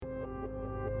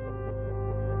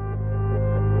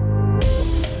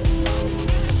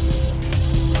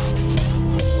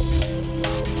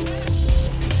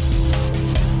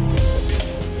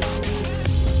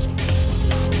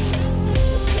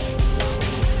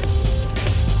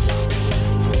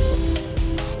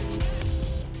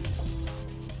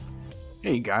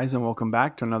Hey guys, and welcome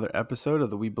back to another episode of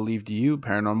the We Believe to You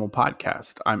Paranormal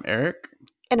Podcast. I'm Eric,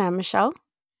 And I'm Michelle.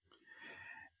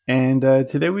 and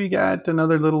today we got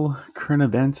another little current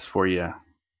events for you.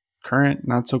 Current,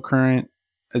 not so current,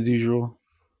 as usual.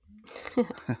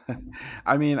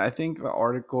 I mean, I think the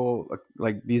article,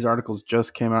 like these articles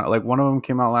just came out. Like one of them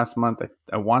came out last month.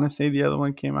 I want to say the other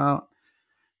one came out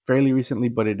fairly recently,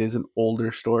 but it is an older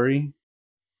story.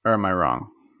 Or am I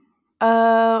wrong?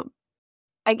 uh,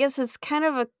 I guess it's kind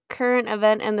of a current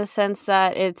event in the sense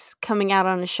that it's coming out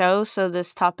on a show, so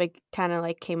this topic kind of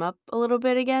like came up a little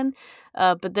bit again.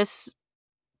 But this,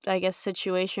 I guess,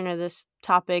 situation or this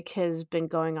topic has been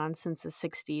going on since the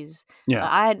 '60s. Yeah.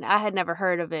 I had never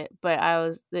heard of it, but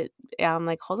I'm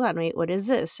like, hold on, wait, what is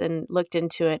this? And looked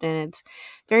into it, and it's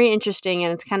very interesting,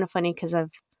 and it's kind of funny because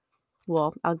I'll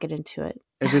get into it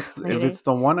If later. it's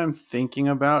the one I'm thinking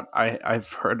about,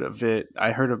 I've heard of it.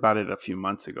 I heard about it a few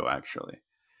months ago, actually.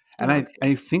 And Oh,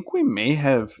 I think we may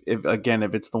have, if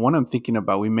it's the one I'm thinking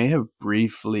about, we may have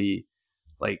briefly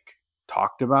like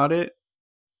talked about it,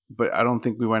 but I don't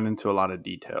think we went into a lot of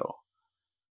detail.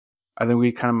 I think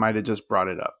we kind of might have just brought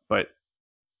it up, but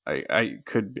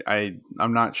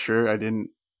I'm not sure. I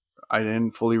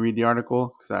didn't fully read the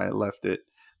article because I left that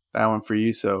one for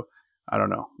you. So I don't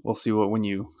know. We'll see when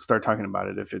you start talking about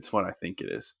it, if it's what I think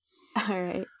it is. all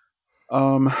right.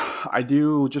 Um, I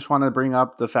do just want to bring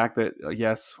up the fact that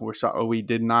yes, we're sorry we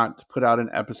did not put out an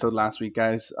episode last week,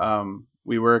 guys.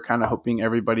 We were kind of hoping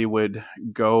everybody would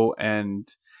go and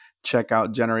check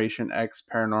out Generation X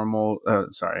Paranormal.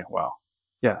 Sorry, wow,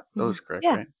 yeah, that was correct,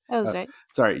 Yeah, right? that was Uh, right.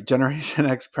 sorry, Generation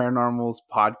X Paranormal's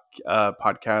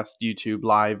podcast YouTube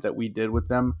live that we did with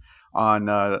them on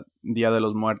Dia de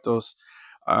los Muertos.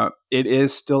 It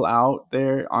is still out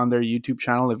there on their YouTube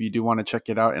channel if you do want to check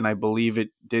it out. And I believe it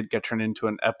did get turned into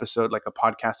an episode, like a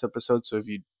podcast episode. So if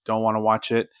you don't want to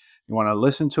watch it, you want to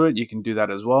listen to it, you can do that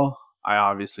as well. I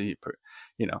obviously,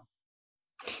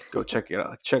 go check it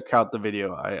out. Check out the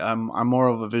video. I'm more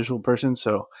of a visual person,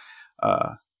 so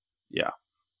uh, yeah.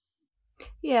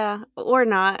 Yeah, or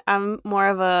not. I'm more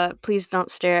of a please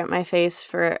don't stare at my face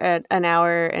for an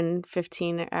hour and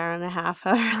 15 hour and a half,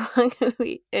 however long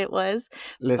it was.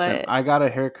 Listen, But I got a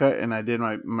haircut and I did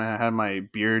I had my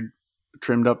beard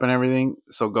trimmed up and everything.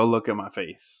 So go look at my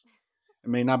face. It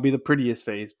may not be the prettiest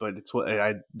face, but it's what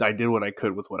I did what I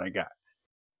could with what I got.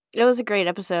 it was a great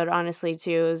episode, honestly,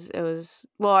 too. It was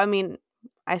well, I mean,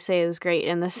 I say it was great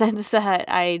in the sense that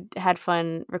I had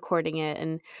fun recording it,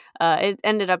 and it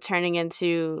ended up turning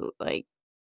into like,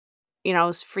 I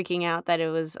was freaking out that it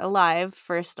was alive,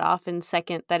 first off, and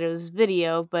second, that it was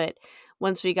video. But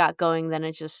once we got going, then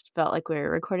it just felt like we were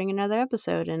recording another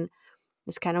episode. And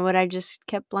it's kind of what I just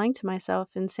kept lying to myself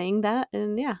and saying that.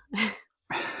 And yeah,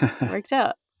 worked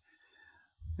out.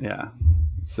 Yeah.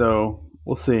 So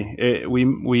we'll see.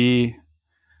 We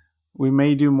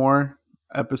may do more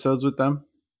episodes with them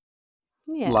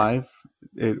Yeah. live.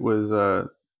 It was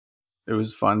it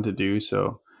was fun to do.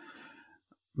 So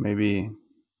maybe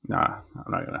I'm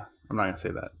not gonna say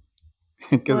that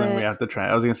because then we What? have to try.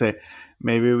 I was gonna say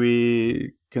maybe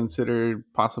we consider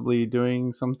possibly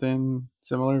doing something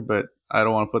similar, but I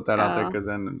don't want to put that out there Oh, because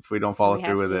then if we don't do follow we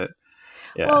have through with to? it,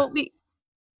 yeah, Well,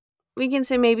 we can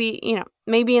say maybe,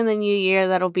 maybe in the new year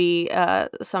that'll be a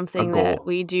something that goal.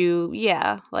 we do,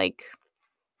 yeah, like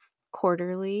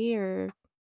quarterly or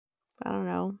I don't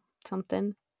know,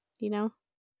 something, you know?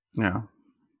 Yeah,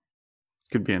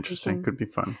 could be We interesting. can Could be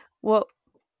fun. well,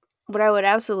 what I would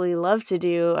absolutely love to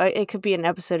do, it could be an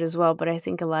episode as well, but I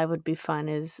think a live would be fun,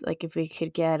 is like if we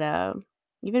could get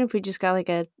even if we just got like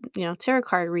a, tarot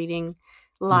card reading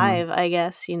Mm-hmm. live, I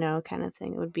guess, kind of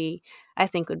thing, would be, I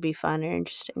think would be fun or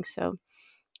interesting. So,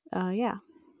 yeah.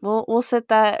 We'll set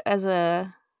that as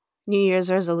a New Year's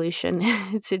resolution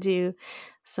to do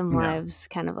some Yeah. lives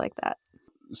kind of like that.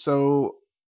 So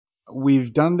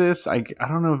we've done this. I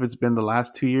don't know if it's been the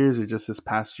last 2 years or just this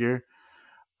past year.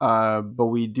 But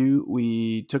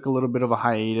we took a little bit of a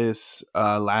hiatus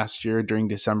last year during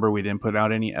December. We didn't put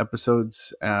out any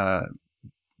episodes.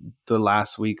 The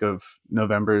last week of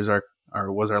November is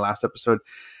was our last episode,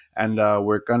 and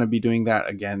we're gonna be doing that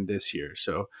again this year.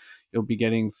 So you'll be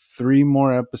getting 3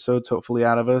 more episodes hopefully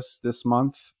out of us this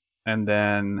month, and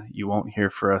then you won't hear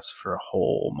for us for a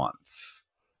whole month.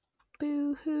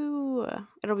 Boo hoo.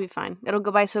 It'll be fine. It'll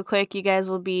go by so quick. You guys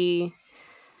will be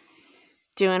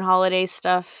doing holiday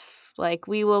stuff like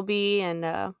we will be, and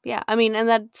yeah, I mean, and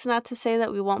that's not to say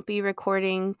that we won't be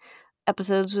recording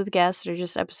episodes with guests or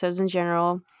just episodes in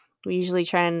general. We usually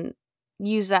try and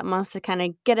use that month to kind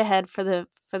of get ahead for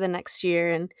for the next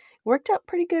year, and it worked out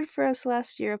pretty good for us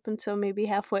last year up until maybe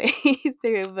halfway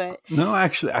through, but No,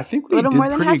 actually, I think a we little more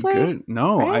did than pretty halfway, good.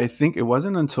 No, right? I think it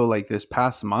wasn't until like this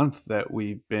past month that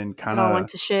we've been It kind all went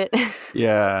of, to shit.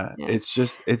 yeah, Yeah.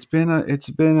 it's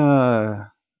been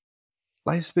a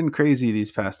life's been crazy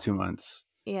these past 2 months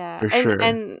Yeah, for sure.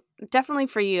 and definitely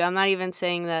for you. I'm not even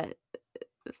saying that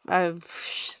I've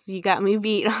you got me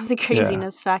beat on the Yeah.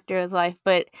 craziness factor of life,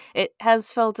 but it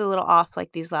has felt a little off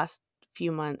like these last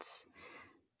few months.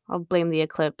 I'll blame the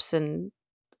eclipse and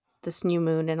this new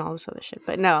moon and all this other shit.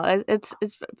 But no, it's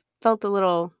felt a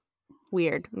little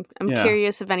weird. I'm Yeah.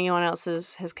 curious if anyone else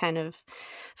has kind of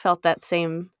felt that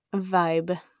same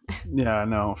vibe. Yeah,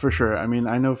 no, for sure. I mean,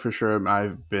 I know for sure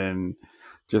I've been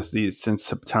just these since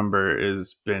September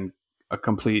has been a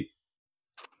complete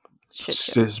Shit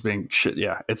show. it's been shit.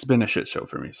 Yeah, it's been a shit show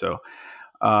for me. So,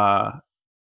 uh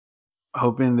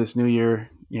hoping this new year,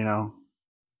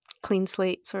 Clean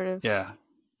slate sort of. yeah.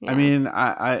 I Yeah. mean,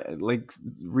 I like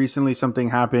recently something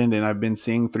happened and I've been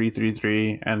seeing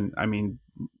 333 and I mean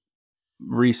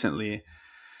recently.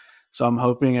 So I'm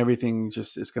hoping everything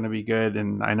just is going to be good.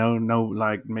 And I know, no,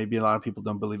 like maybe a lot of people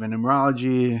don't believe in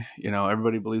numerology.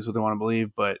 Everybody believes what they want to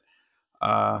believe, but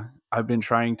I've been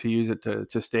trying to use it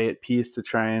to stay at peace, to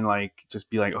try and like just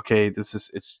be like, okay, this is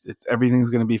it's everything's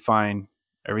going to be fine,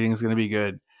 everything's going to be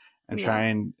good, and Yeah. try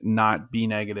and not be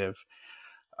negative.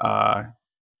 Uh,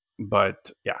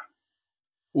 but yeah,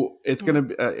 it's Yeah. gonna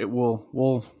be.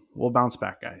 We'll bounce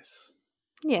back, guys.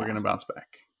 We're Yeah. gonna bounce back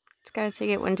Just gotta take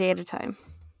it one day at a time.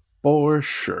 for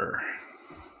sure.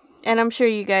 And I'm sure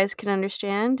you guys can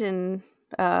understand, and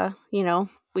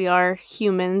we are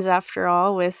humans after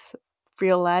all with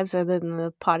real lives other than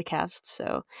the podcast.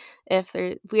 So if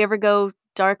we ever go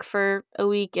dark for a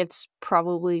week, it's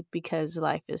probably because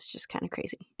life is just kind of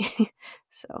crazy.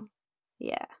 So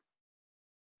yeah.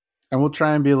 And we'll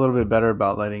try and be a little bit better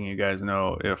about letting you guys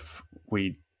know if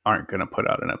we aren't going to put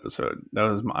out an episode.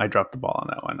 I dropped the ball on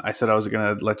that one. I said I was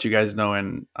going to let you guys know,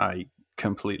 and I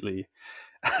completely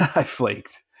I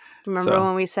flaked. Remember So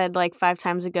when we said like 5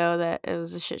 times ago that it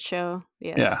was a shit show?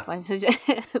 yeah, Yes, life is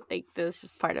like this is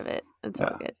just part of it. It's all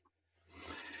yeah. good.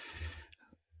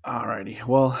 Alrighty.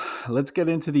 Well, let's get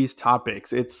into these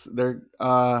topics. They're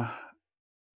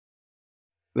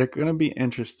gonna be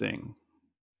interesting.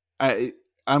 I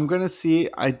I'm gonna see.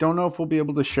 I don't know if we'll be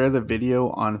able to share the video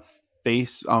on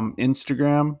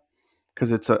Instagram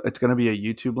because it's gonna be a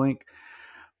YouTube link,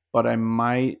 but I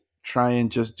might try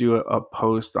and just do a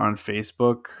post on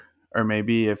Facebook, or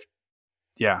maybe if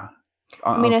yeah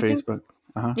I on mean, I think Facebook.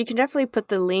 Uh-huh. you can definitely put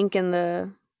the link in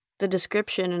the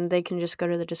description, and they can just go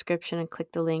to the description and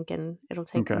click the link, and it'll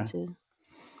take them Okay. to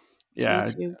Yeah,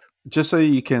 YouTube. just so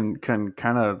you can kind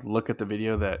of look at the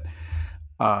video that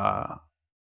uh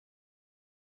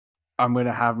I'm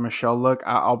gonna have Michelle look.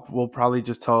 We'll probably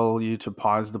just tell you to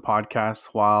pause the podcast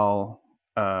while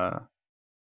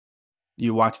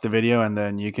you watch the video, and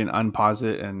then you can unpause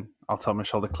it, and I'll tell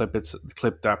Michelle to clip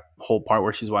that whole part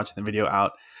where she's watching the video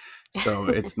out, so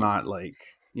it's not like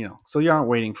so you aren't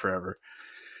waiting forever.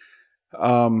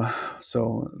 Um,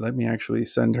 so let me actually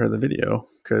send her the video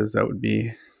because that would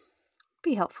be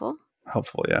Be helpful.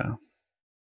 helpful. Yeah,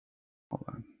 hold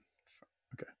on.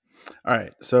 Okay. All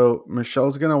right. So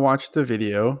Michelle's gonna watch the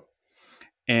video,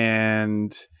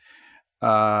 and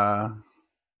uh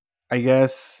I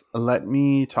guess let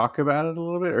me talk about it a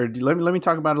little bit, or let me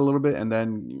talk about it a little bit, and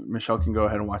then Michelle can go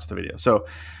ahead and watch the video. So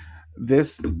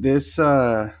this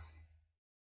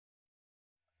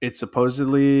it's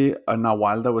supposedly a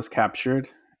Nahual that was captured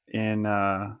in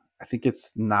I think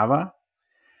it's Nava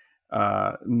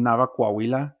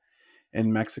Coahuila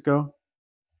in Mexico.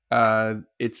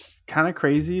 It's kind of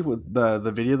crazy with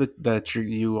the video that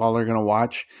you all are gonna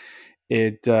watch.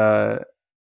 It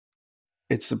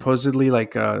it's supposedly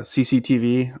like a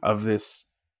CCTV of this.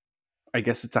 I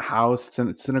guess it's a house.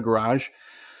 It's in a garage,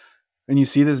 and you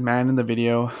see this man in the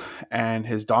video, and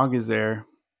his dog is there,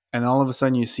 and all of a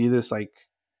sudden you see this like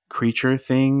creature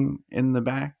thing in the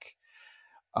back,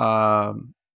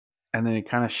 um, and then it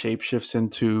kind of shapeshifts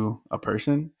into a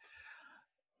person.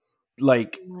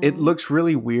 Like it Wow. looks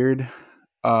really weird,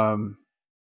 um,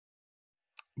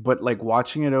 but like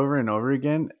watching it over and over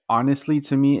again, honestly,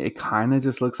 to me, it kind of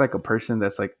just looks like a person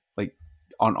that's like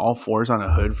on all fours on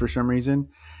a hood for some reason,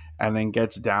 and then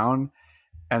gets down,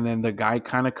 and then the guy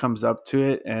kind of comes up to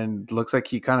it and looks like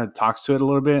he kind of talks to it a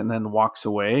little bit and then walks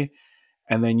away,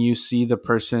 and then you see the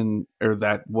person or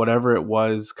that whatever it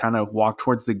was kind of walk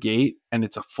towards the gate, and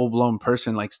it's a full-blown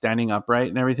person like standing upright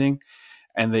and everything,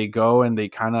 and they go and they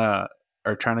kind of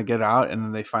are trying to get out, and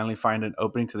then they finally find an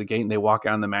opening to the gate and they walk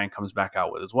out, and the man comes back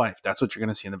out with his wife. That's what you're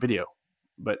going to see in the video.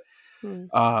 But Hmm.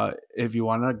 if you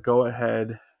want to go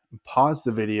ahead and pause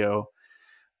the video,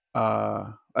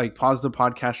 like pause the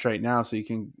podcast right now so you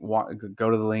can go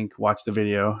to the link, watch the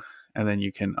video, and then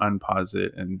you can unpause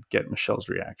it and get Michelle's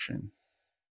reaction.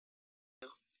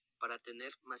 Para tener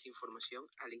más información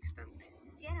al instante.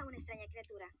 Si era una extraña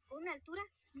criatura con una altura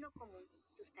no común,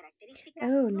 sus características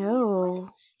Oh no muy no.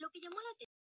 usuales, lo que llamó la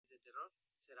atención de terror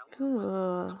será un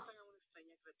humano Ugh. captan a una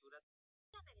extraña criatura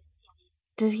en redes sociales.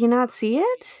 Does he not see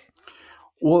it?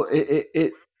 Well,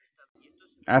 it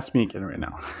ask me again right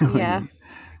now. Yeah.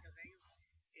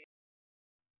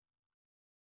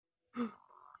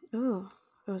 Oh,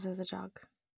 it was as a jog.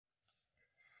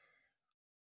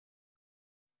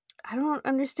 I don't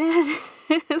understand.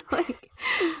 Like,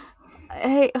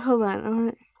 hey, hold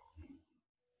on.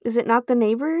 Is it not the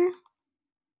neighbor?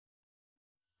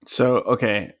 So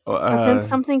okay, But then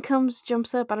something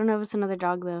jumps up. I don't know if it's another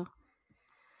dog though.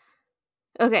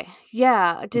 Okay,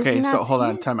 yeah. Does he okay, not so hold see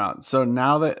on, it? time out. So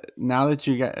now that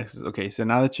you guys, okay, so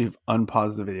now that you've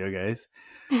unpaused the video, guys,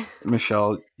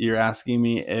 Michelle, you're asking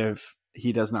me if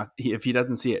he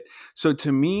doesn't see it. So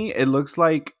to me, it looks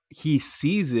like he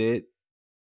sees it,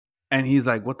 and he's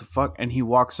like, "What the fuck?" And he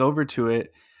walks over to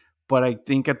it. But I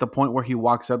think at the point where he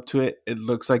walks up to it, it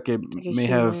looks like it It's like a may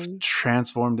have human.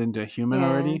 transformed into a human Yeah.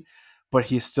 already. But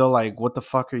he's still like, "What the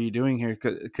fuck are you doing here?"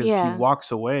 Because he Yeah.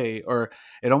 walks away, or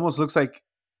it almost looks like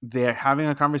they're having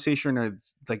a conversation, or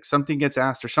like something gets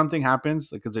asked, or something happens,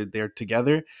 because they're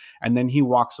together, and then he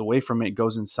walks away from it,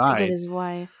 goes To get inside, his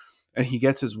wife. and he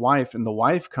gets his wife, and the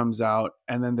wife comes out,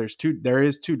 and then there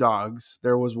is two dogs.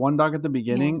 There was one dog at the Yeah.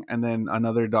 beginning, and then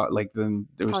another dog. Like then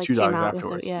there was Probably two came dogs out with it.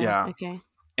 afterwards. Yeah. Yeah, Okay.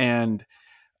 and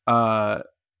uh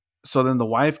so then the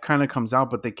wife kind of comes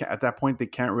out, but at that point they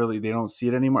don't see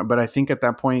it anymore. But I think at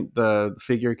that point the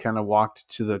figure kind of walked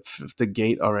to the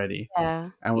gate already Yeah.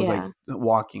 and was like Yeah.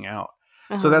 walking out.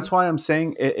 So Uh-huh. that's why I'm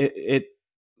saying it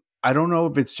I don't know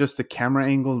if it's just the camera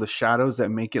angle, the shadows that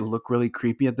make it look really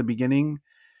creepy at the beginning,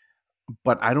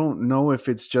 but I don't know if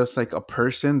it's just like a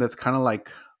person that's kind of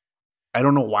like, I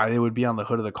don't know why they would be on the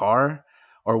hood of the car,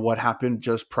 or what happened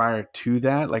just prior to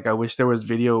that. Like, I wish there was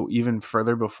video even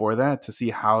further before that to see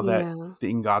how that Yeah.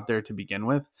 thing got there to begin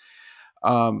with.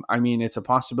 I mean, it's a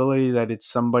possibility that it's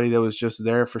somebody that was just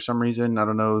there for some reason, I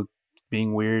don't know,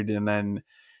 being weird, and then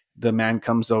the man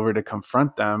comes over to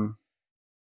confront them,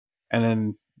 and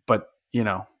then, but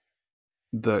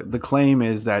the claim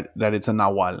is that it's a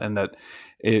nahual and that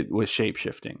it was shape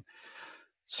shifting.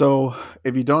 So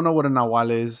if you don't know what a nahual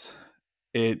is,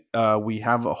 we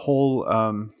have a whole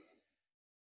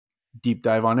deep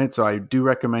dive on it, so I do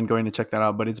recommend going to check that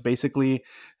out. But it's basically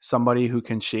somebody who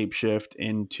can shapeshift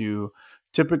into,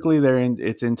 typically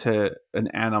it's into an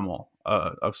animal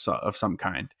of some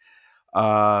kind,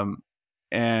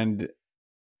 and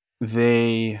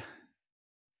they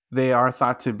are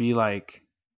thought to be like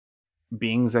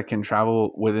beings that can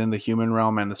travel within the human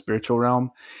realm and the spiritual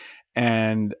realm.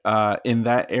 And in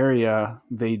that area,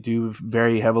 they do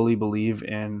very heavily believe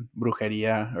in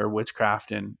brujeria or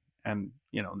witchcraft, and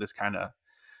this kind of,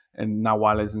 and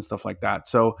nahuales and stuff like that.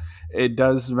 So it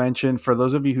does mention, for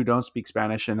those of you who don't speak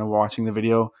Spanish and are watching the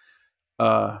video,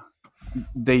 uh,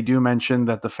 they do mention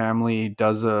that the family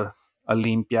does a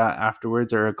limpia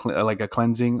afterwards, or like a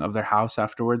cleansing of their house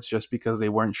afterwards, just because they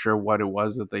weren't sure what it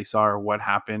was that they saw or what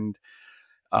happened.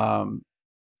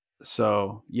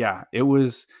 So yeah, it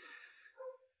is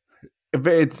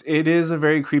a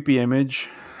very creepy image.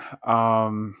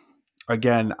 Um,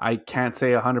 Again, I can't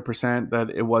say 100%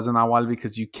 that it wasn't Awal,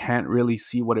 because you can't really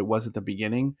see what it was at the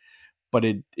beginning, but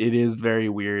it is very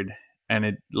weird,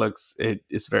 and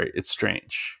it's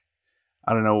strange.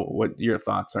 I don't know what your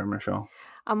thoughts are, Michelle.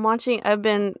 I've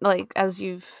been like, as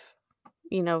you've,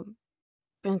 you know,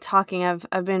 been talking, I've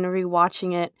been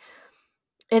rewatching it.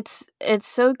 It's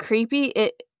so creepy.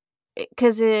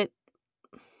 Cuz it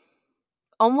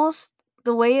almost,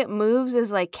 the way it moves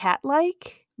is like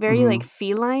cat-like, very like Mm-hmm.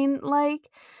 feline-like.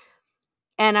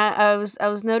 And I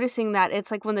was noticing that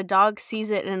it's like when the dog sees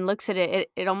it and looks at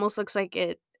it, it almost looks like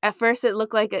it. At first, it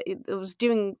looked like it was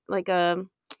doing like a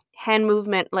hand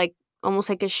movement, like almost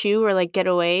like a shoe or like get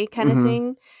away kind of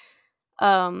Mm-hmm.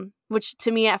 thing. Which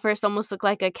to me at first almost looked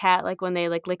like a cat, like when they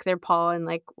like lick their paw and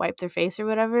like wipe their face or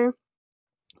whatever.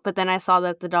 But then I saw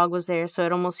that the dog was there, so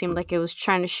it almost seemed like it was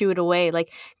trying to shoo it away.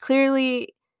 Like clearly,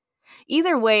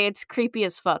 either way, it's creepy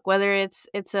as fuck. Whether it's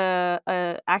a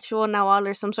actual Nawal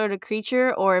or some sort of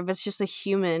creature, or if it's just a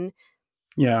human,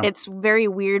 Yeah. it's very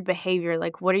weird behavior.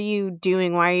 Like, what are you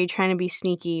doing? Why are you trying to be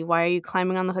sneaky? Why are you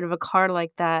climbing on the hood of a car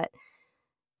like that?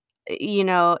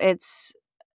 It's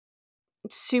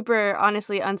super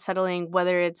honestly unsettling,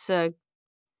 whether it's a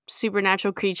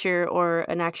supernatural creature or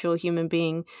an actual human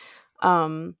being.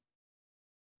 Um,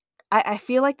 I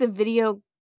feel like the video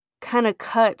kind of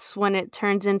cuts when it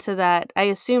turns into that. I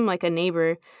assume like a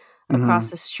neighbor across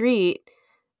Mm-hmm. the street.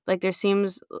 Like there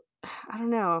seems, I don't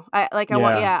know. I want,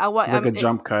 Yeah, yeah, I want, like a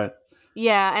jump cut.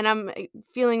 yeah, and I'm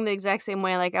feeling the exact same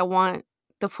way. Like I want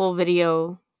the full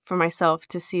video for myself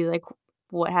to see like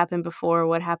what happened before,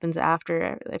 what happens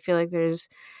after. I feel like there's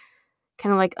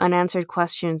kind of like unanswered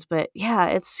questions, but yeah,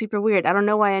 it's super weird. I don't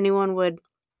know why anyone would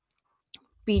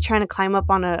be trying to climb up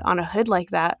on a hood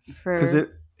like that Because for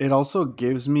it also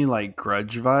gives me like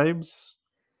Grudge vibes.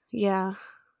 yeah.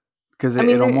 Because I it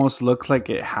mean, almost looks like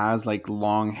it has like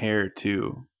long hair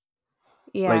too.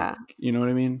 Like, yeah. you know what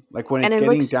I mean? Like when And it's it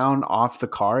getting looks down off the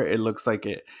car, it looks like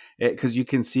it because you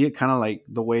can see it kind of like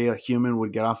the way a human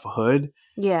would get off a hood,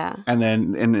 yeah. and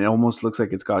it almost looks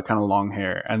like it's got kind of long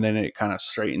hair, and then it kind of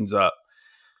straightens up.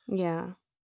 Yeah.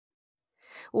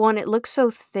 Well, and it looks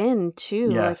so thin too.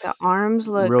 Like the Yes, arms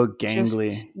look real just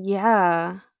gangly.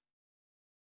 yeah.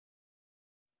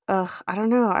 Ugh, I don't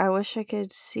know. I wish I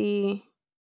could see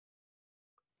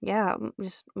yeah,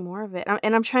 just more of it.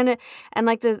 And I'm trying to and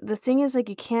like the thing is like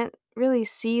you can't really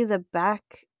see the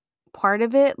back part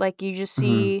of it. Like you just Hmm.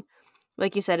 see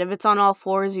like you said if it's on all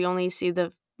fours you only see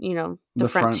the, you know, the The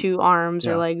front front, two arms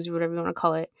or yeah, legs or whatever you want to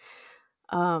call it.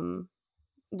 Um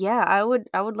yeah, I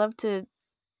would love to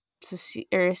see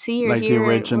or like the hear what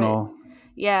original.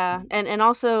 yeah, and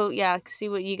also yeah, see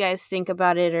what you guys think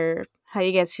about it or how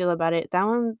you guys feel about it. That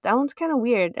one's kind of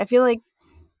weird. I feel like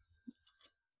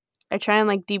I try and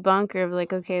like debunk or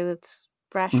like, okay, that's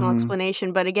rational Hmm.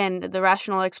 explanation. But again, the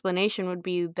rational explanation would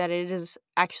be that it is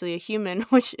actually a human,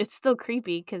 which it's still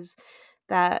creepy because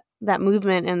that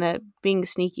movement and that being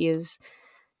sneaky is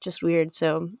just weird.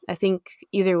 So I think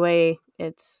either way,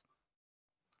 it's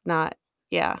not.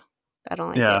 Yeah, I don't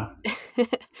like it. Yeah,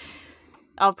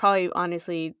 I'll probably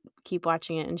honestly keep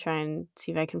watching it and try and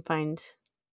see if I can find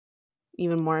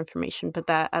even more information. But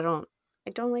that I don't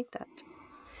like that.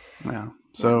 yeah. Yeah.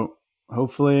 So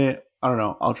hopefully, I don't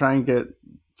know. I'll try and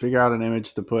figure out an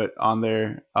image to put on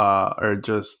there, or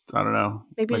just I don't know,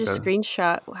 Maybe like just a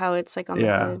screenshot how it's like on the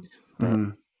yeah. hood. But Hmm.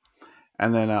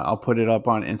 And then I'll put it up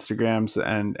on Instagrams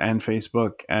and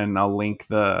Facebook, and I'll link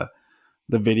the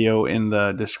video in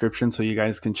the description so you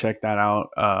guys can check that out.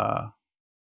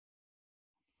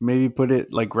 Maybe put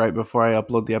it like right before I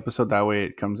upload the episode. That way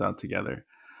it comes out together.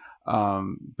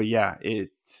 But yeah,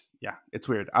 it's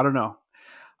weird. I don't know.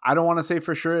 I don't want to say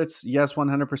for sure it's yes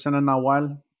 100% a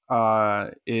Nahual.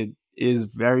 It is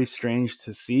very strange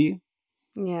to see.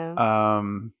 yeah.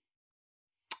 Um,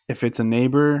 if it's a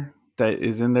neighbor that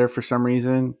is in there for some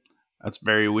reason, that's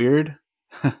very weird.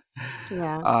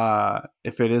 Yeah.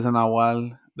 If it is an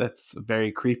Nahual, that's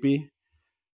very creepy.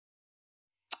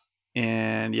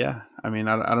 And yeah, I mean,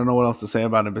 I don't know what else to say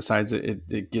about it besides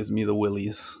it gives me the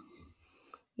willies.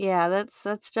 Yeah, that's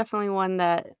definitely one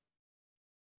that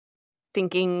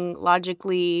thinking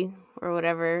logically or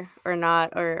whatever or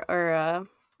not or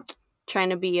trying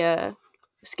to be a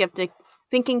skeptic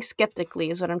thinking skeptically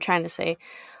is what I'm trying to say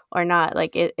or not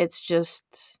like it's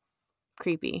just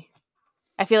creepy.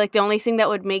 I feel like the only thing that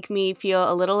would make me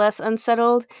feel a little less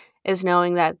unsettled is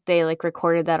knowing that they like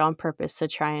recorded that on purpose to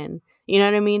try and you know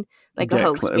what I mean? Like a Get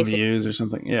hoax basically. views or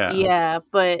something. Yeah. Yeah,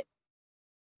 but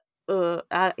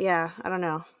yeah, I don't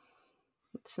know.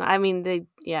 It's not I mean they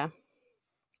yeah.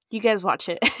 You guys watch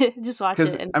it. Just watch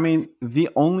Because, it and I mean, the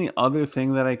only other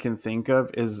thing that I can think of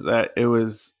is that it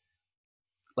was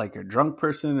like a drunk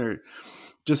person or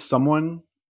just someone.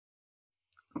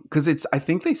 Because I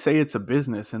think they say it's a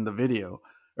business in the video.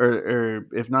 Or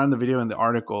if not in the video, in the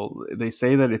article, they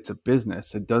say that it's a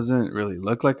business. It doesn't really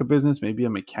look like a business. Maybe a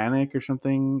mechanic or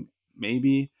something.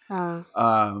 Maybe. uh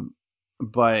Um,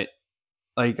 but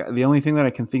like the only thing that I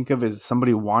can think of is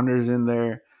somebody wanders in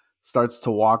there, starts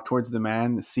to walk towards the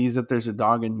man, sees that there's a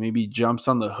dog, and maybe jumps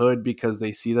on the hood because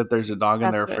they see that there's a dog and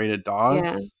that's they're what afraid of yeah.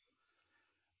 dogs.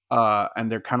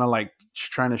 And they're kind of like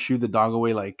trying to shoo the dog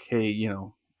away, like, hey, you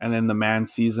know. And then the man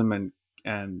sees them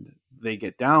and they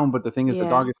get down. But the thing is, the Yeah.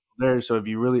 dog is still there. So if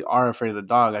you really are afraid of the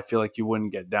dog, I feel like you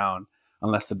wouldn't get down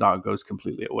unless the dog goes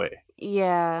completely away.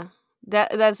 Yeah.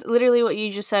 That's literally what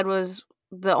you just said was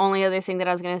the only other thing that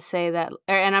I was going to say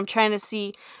and I'm trying to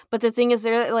see but the thing is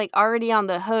they're like already on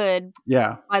the hood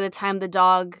Yeah. by the time the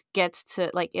dog gets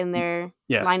to like in their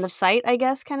line of Yes. sight, I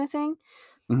guess kind of thing.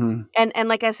 Hmm. And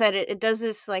like I said it does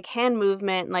this like hand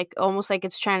movement like almost like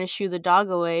it's trying to shoo the dog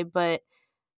away but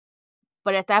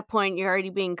at that point you're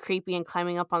already being creepy and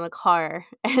climbing up on the car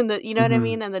and you know what I Hmm.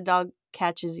 mean and the dog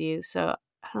catches you. So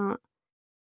I don't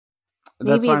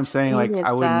That's maybe why I'm it's saying, maybe like,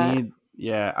 it's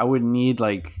that. I would need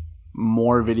like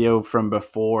more video from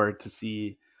before to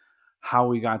see how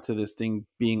we got to this thing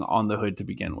being on the hood to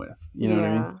begin with. You know what I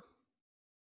mean?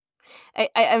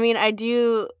 I mean, I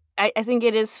do. I think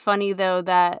it is funny though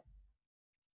that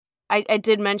I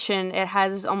did mention it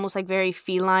has almost like very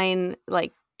feline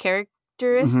like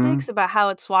characteristics about how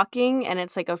it's walking, and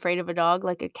it's like afraid of a dog,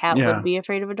 like a cat would Yeah. be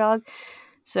afraid of a dog.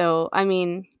 So I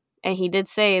mean, and he did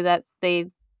say that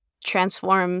they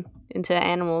transform into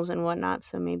animals and whatnot.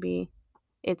 So maybe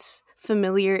it's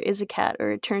familiar is a cat,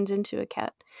 or it turns into a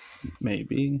cat.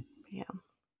 Maybe. Yeah,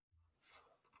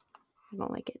 I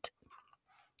don't like it.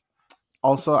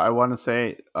 Also, I want to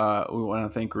say we want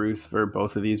to thank Ruth for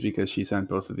both of these because she sent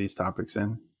both of these topics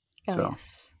in. Oh So.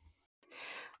 yes.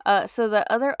 So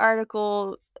the other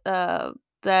article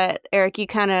that Eric, you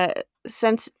kind of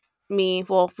sent me,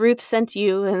 well, Ruth sent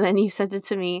you, and then you sent it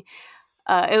to me.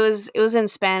 It was in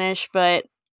Spanish, but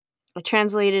I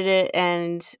translated it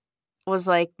and was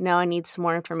like, no, I need some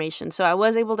more information. So I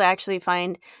was able to actually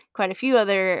find quite a few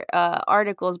other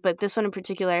articles, but this one in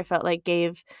particular, I felt like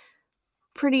gave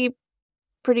pretty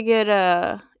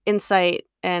good insight,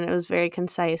 and it was very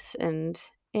concise and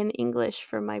in English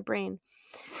for my brain.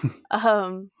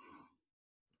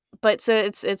 But so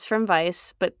it's from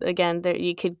Vice, but again, there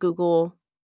you could Google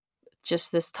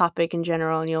just this topic in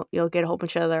general, and you'll get a whole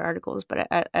bunch of other articles. But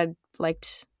I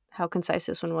liked how concise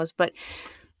this one was. But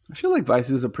I feel like Vice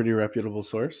is a pretty reputable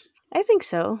source. I think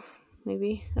so.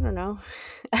 Maybe, I don't know.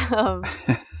 how,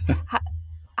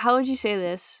 how would you say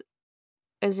this?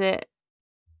 Is it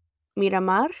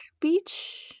Miramar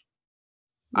Beach?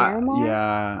 Miramar?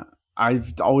 Yeah,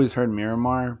 I've always heard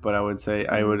Miramar, but I would say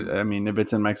Mm, I mean, if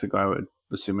it's in Mexico, I would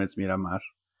assume it's Miramar.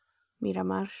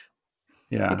 Miramar.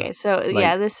 Yeah, Okay, so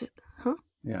yeah, like this. Huh?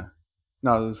 yeah.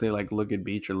 No, I was gonna say like look at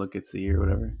beach or look at sea or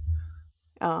whatever.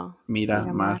 Oh, Miramar.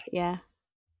 Miramar. Yeah,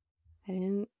 I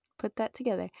didn't put that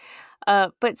together.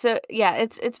 But so yeah,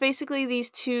 it's basically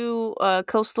these two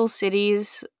coastal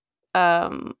cities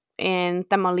in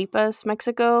Tamaulipas,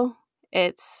 Mexico.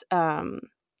 It's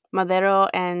Madero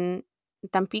and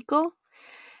Tampico,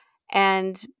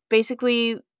 and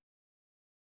basically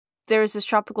there was this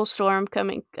tropical storm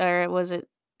coming, or was it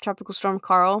Tropical Storm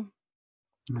Carl?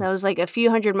 That was like a few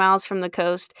hundred miles from the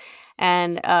coast,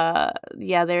 and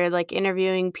yeah, they're like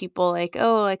interviewing people like,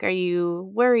 oh, like, are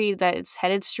you worried that it's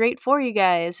headed straight for you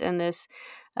guys? And this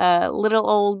little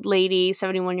old lady,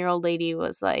 71-year-old lady,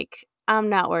 was like, I'm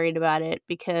not worried about it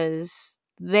because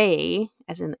they,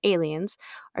 as in the aliens,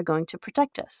 are going to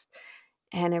protect us.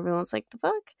 And everyone's like, the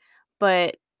fuck?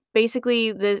 But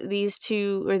basically these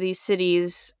two, or these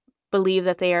cities, believe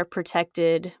that they are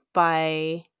protected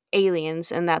by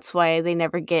aliens, and that's why they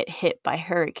never get hit by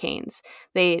hurricanes.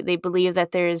 They believe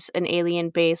that there's an alien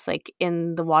base like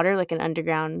in the water, like an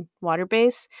underground water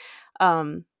base.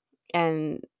 um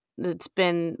and it's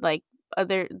been like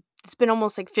other it's been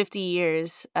almost like 50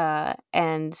 years,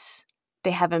 and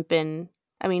they haven't been,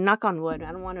 I mean, knock on wood,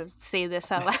 I don't want to say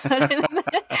this out loud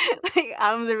like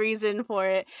I'm the reason for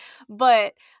it,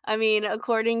 but I mean,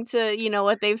 according to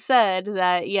what they've said,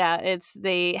 that yeah, it's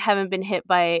they haven't been hit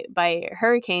by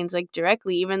hurricanes like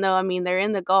directly, even though I mean they're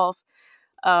in the Gulf.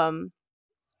 um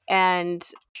and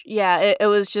yeah, it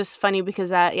was just funny because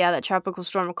that tropical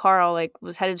storm Carl like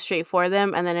was headed straight for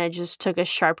them, and then it just took a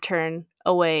sharp turn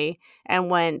away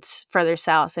and went further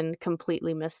south and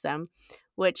completely missed them,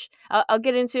 which I'll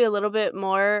get into a little bit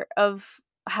more of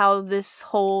how this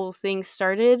whole thing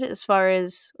started, as far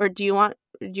as, or do you want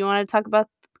to talk about,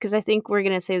 because I think we're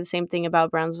going to say the same thing about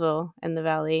Brownsville and the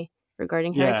Valley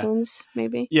regarding Yeah, hurricanes,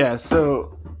 maybe. yeah.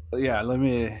 So yeah, let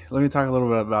me talk a little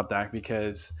bit about that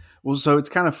because well, so it's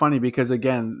kind of funny because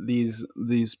again, these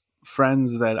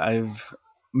friends that I've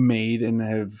made and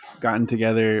have gotten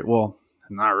together. Well,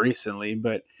 not recently,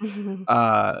 but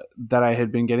that I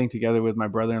had been getting together with my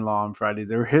brother-in-law on Fridays.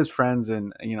 They were his friends,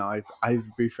 and I've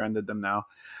befriended them now.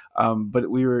 But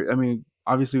we were, I mean,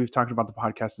 obviously we've talked about the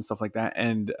podcast and stuff like that,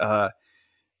 and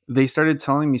they started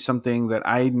telling me something that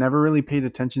I never really paid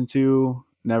attention to,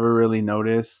 never really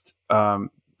noticed.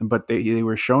 But they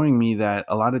were showing me that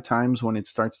a lot of times when it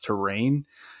starts to rain,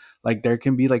 like there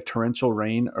can be like torrential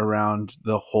rain around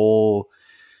the whole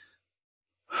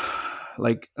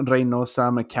like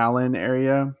Reynosa, McAllen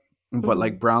area, but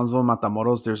like Mhm. Brownsville,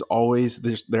 Matamoros,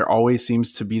 there always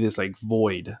seems to be this like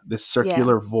void, this Yeah.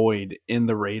 circular void in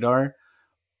the radar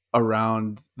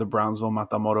around the Brownsville,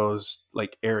 Matamoros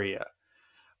like area,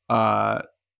 uh,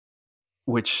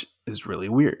 which is really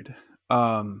weird.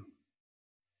 Um,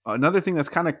 Another thing that's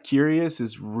kind of curious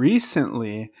is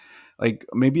recently, like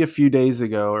maybe a few days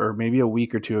ago or maybe a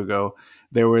week or two ago,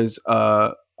 there was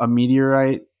a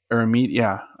meteorite or a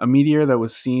meteor that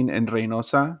was seen in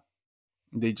Reynosa.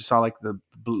 they just saw like the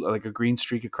like a green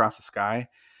streak across the sky.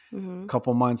 Mm-hmm. A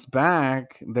couple months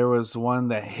back, there was one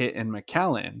that hit in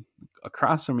McAllen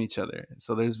across from each other.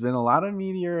 So there's been a lot of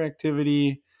meteor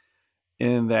activity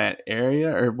in that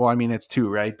area. Or, well, I mean, it's two,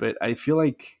 right? But I feel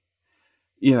like,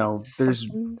 there's,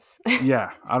 Something's.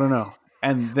 yeah, I don't know.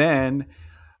 And then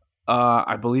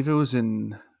I believe it was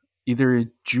in either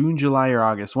June, July, or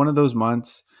August, one of those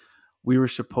months, we were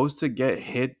supposed to get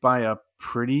hit by a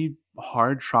pretty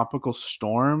hard tropical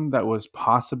storm that was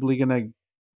possibly going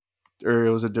to, or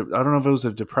it was I don't know if it was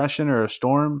a depression or a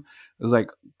storm. It was like,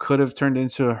 could have turned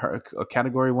into a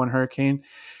category 1 hurricane.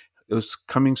 It was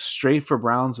coming straight for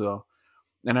Brownsville.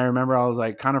 And I remember I was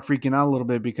like kind of freaking out a little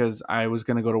bit because I was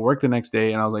going to go to work the next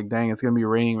day, and I was like, dang, it's going to be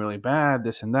raining really bad,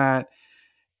 this and that.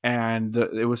 And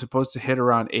it was supposed to hit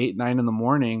around 8, 9 in the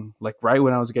morning, like right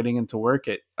when I was getting into work.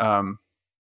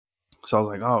 So I was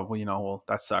like, oh, well,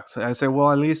 that sucks. And I said,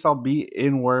 well, at least I'll be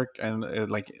in work, and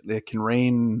it can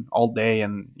rain all day,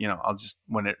 and I'll just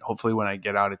hopefully when I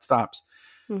get out, it stops.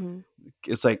 Mm-hmm.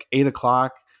 It's like 8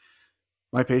 o'clock.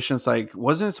 My patient's like,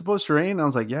 wasn't it supposed to rain? I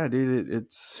was like, yeah, dude,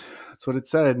 that's what it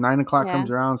said. 9 o'clock Yeah. comes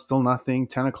around, still nothing.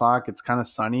 10 o'clock, it's kind of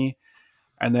sunny.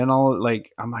 And then I'm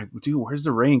like, dude, where's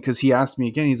the rain? Because he asked me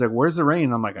again. He's like, where's the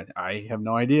rain? I'm like, I have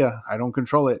no idea. I don't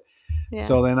control it. Yeah.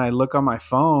 So then I look on my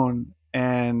phone,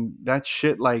 and that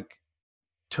shit like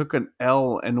took an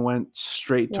L and went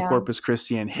straight to Yeah. Corpus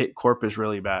Christi and hit Corpus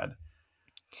really bad.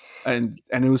 And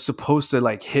it was supposed to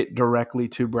like hit directly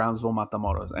to Brownsville,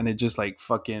 Matamoros. And it just like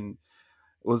fucking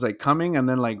was like coming, and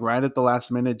then like right at the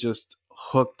last minute just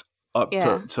hooked up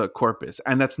Yeah. to Corpus.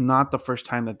 And that's not the first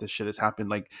time that this shit has happened.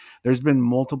 Like there's been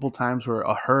multiple times where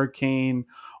a hurricane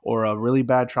or a really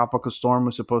bad tropical storm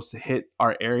was supposed to hit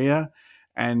our area,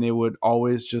 and it would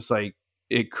always just like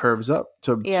it curves up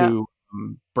Yeah. to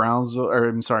Brownsville, or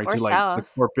I'm sorry, Or to like the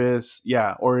south. Corpus,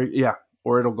 or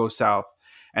it'll go south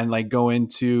and like go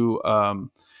into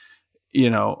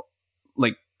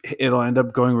like it'll end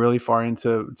up going really far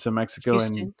into Mexico,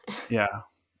 Houston. and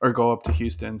or go up to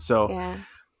Houston. So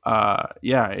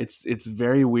it's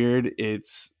very weird.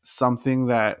 It's something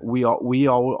that we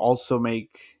all also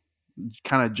make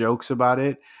kind of jokes about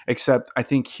it, except I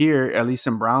think here, at least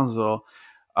in Brownsville,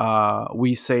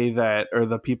 we say that, or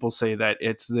the people say that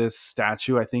it's this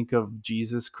statue, I think, of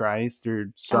Jesus Christ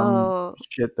or some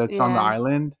shit that's on the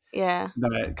island. Yeah.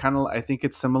 That kind of, I think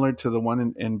it's similar to the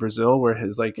one in Brazil where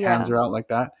his like hands are out like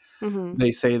that. Mm-hmm.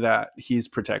 They say that he's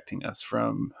protecting us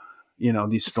from,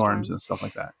 these storms and stuff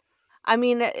like that. I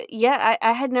mean, yeah,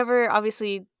 I had never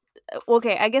obviously.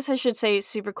 Okay, I guess I should say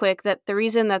super quick that the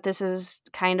reason that this is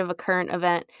kind of a current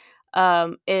event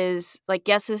is like,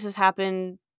 yes, this has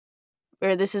happened,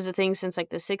 or this is a thing since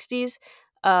like the 60s,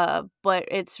 but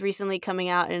it's recently coming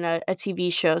out in a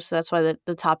TV show, so that's why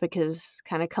the topic has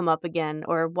kind of come up again,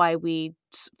 or why we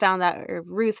found that, or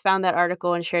Ruth found that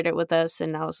article and shared it with us,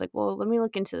 and I was like, well, let me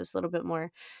look into this a little bit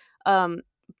more.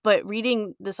 But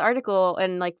reading this article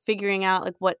and like figuring out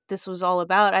like what this was all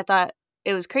about, I thought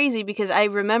it was crazy, because I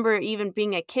remember even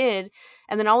being a kid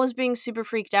and then always being super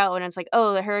freaked out when it's like,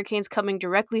 oh, the hurricane's coming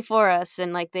directly for us,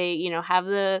 and like they, have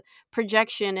the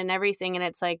projection and everything, and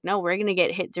it's like, no, we're going to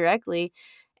get hit directly.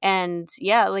 And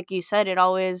yeah, like you said, it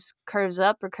always curves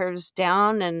up or curves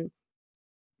down, and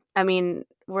I mean,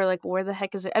 we're like, where the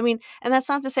heck is it? I mean, and that's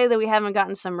not to say that we haven't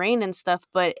gotten some rain and stuff,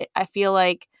 but I feel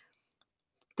like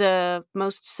the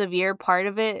most severe part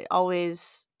of it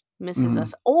always misses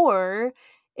us, or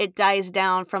it dies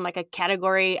down from like a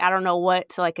category, I don't know what,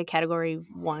 to like a category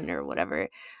 1 or whatever.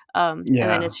 And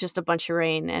then it's just a bunch of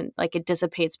rain, and like it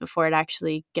dissipates before it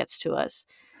actually gets to us.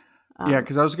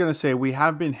 Because I was going to say, we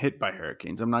have been hit by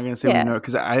hurricanes. I'm not going to say we know,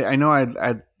 because I know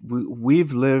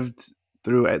we've lived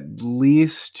through at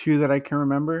least 2 that I can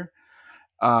remember.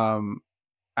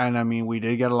 And I mean, we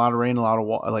did get a lot of rain, a lot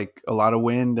of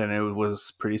wind, and it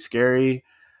was pretty scary.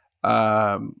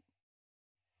 But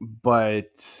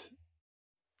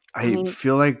I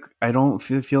feel like I don't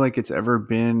feel like it's ever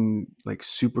been like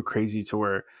super crazy to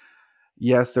where,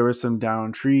 yes, there was some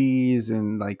downed trees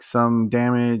and like some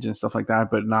damage and stuff like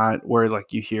that, but not where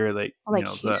like you hear like,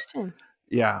 Houston.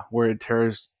 Where it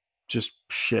tears just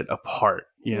shit apart,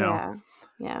 Yeah.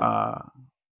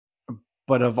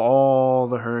 But of all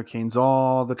the hurricanes,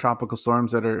 all the tropical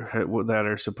storms that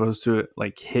are supposed to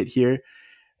like hit here,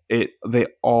 they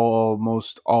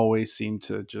almost always seem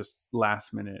to just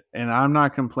last minute. And I'm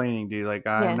not complaining, dude. Like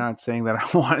I'm not saying that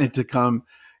I want it to come,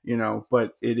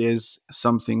 but it is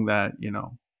something that,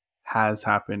 has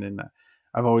happened. And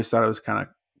I've always thought it was kind of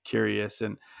curious.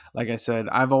 And like I said,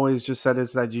 I've always just said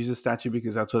it's that Jesus statue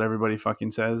because that's what everybody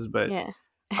fucking says. But I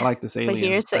like this alien. But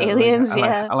here it's the aliens.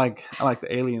 I like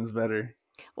the aliens better.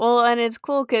 Well, and it's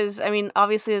cool because I mean,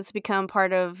 obviously, it's become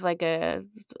part of like the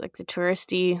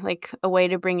touristy, like a way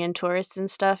to bring in tourists and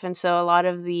stuff. And so a lot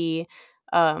of the,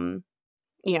 um,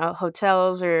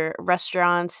 hotels or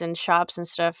restaurants and shops and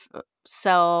stuff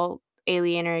sell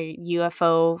alien or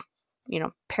UFO,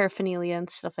 paraphernalia and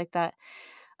stuff like that.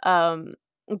 Um,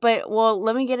 but well,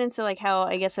 let me get into like how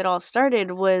I guess it all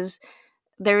started. Was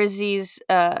there was these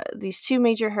two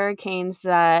major hurricanes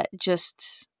that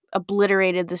just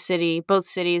obliterated the city, both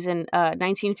cities in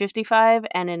 1955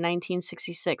 and in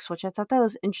 1966, which I thought that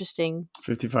was interesting.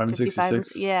 55 and 55 and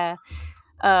 66. yeah.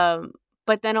 Um,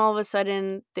 but then all of a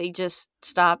sudden they just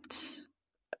stopped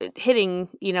hitting,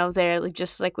 there, like,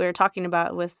 just like we were talking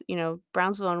about with,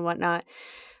 Brownsville and whatnot.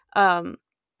 Um,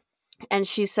 and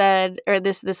she said, or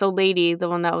this old lady, the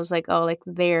one that was like, oh, like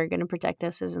they're gonna protect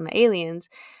us as in the aliens,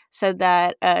 said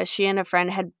that she and a friend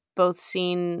had both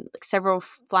seen like several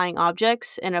flying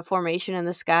objects in a formation in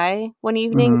the sky one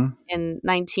evening Mm-hmm. in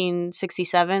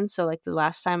 1967. So like the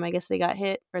last time I guess they got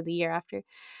hit, or the year after.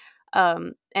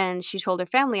 And she told her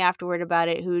family afterward about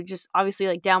it, who just obviously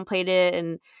like downplayed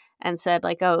it and said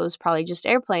like, oh, it was probably just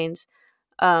airplanes.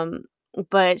 Um,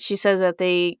 but she says that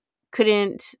they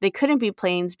couldn't be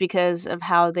planes because of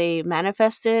how they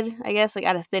manifested, I guess, like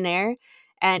out of thin air.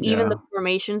 And even Yeah. the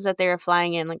formations that they were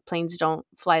flying in, like planes don't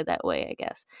fly that way, I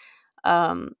guess.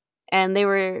 Um, and they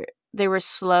were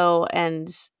slow, and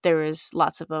there was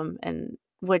lots of them, and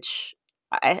which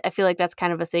I feel like that's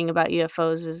kind of a thing about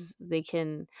UFOs is they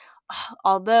can.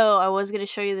 Although I was going to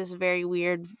show you this very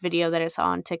weird video that I saw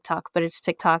on TikTok, but it's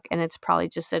TikTok and it's probably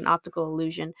just an optical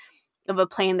illusion of a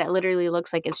plane that literally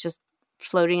looks like it's just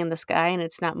floating in the sky and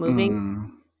it's not moving.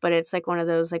 Mm. But it's like one of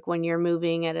those like when you're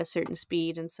moving at a certain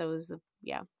speed, and so is the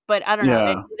yeah. But I don't know.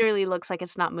 It Yeah. literally looks like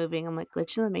it's not moving. I'm like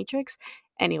glitch in the matrix.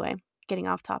 Anyway, getting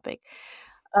off topic.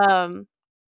 Um,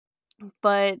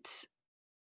 but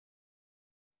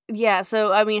yeah,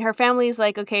 so I mean, her family's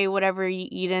like, okay, whatever.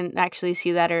 You didn't actually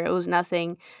see that, or it was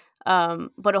nothing.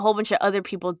 But a whole bunch of other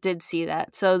people did see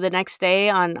that. So the next day,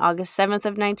 on August 7th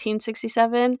of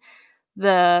 1967,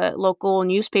 the local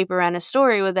newspaper ran a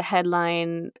story with the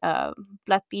headline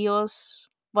 "Platillos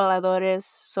voladores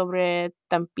sobre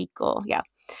Tampico." Yeah,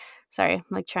 sorry, I'm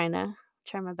like trying to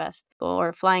try my best.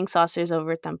 Or flying saucers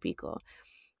over Tampico.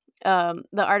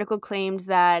 The article claimed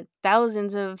that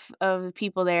thousands of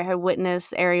people there had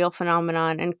witnessed aerial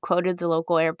phenomenon and quoted the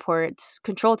local airport's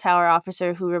control tower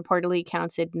officer, who reportedly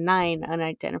counted 9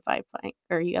 unidentified flying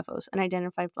or UFOs,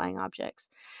 unidentified flying objects.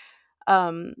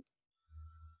 Um,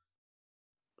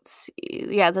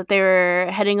 yeah, that they were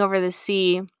heading over the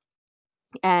sea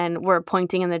and were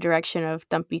pointing in the direction of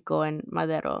Tampico and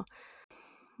Madero.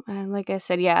 And like I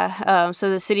said, yeah, so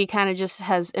the city kind of just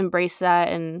has embraced that,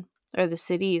 and or the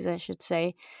cities, I should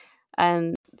say.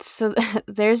 And so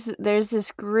there's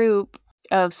this group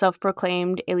of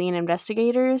self-proclaimed alien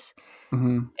investigators.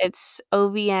 Mm-hmm. It's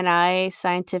OVNI,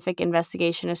 Scientific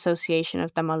Investigation Association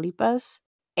of Tamaulipas,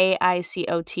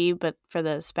 AICOT, but for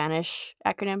the Spanish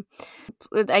acronym.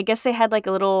 I guess they had like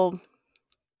a little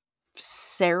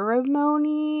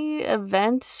ceremony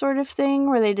event sort of thing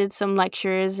where they did some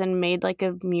lectures and made like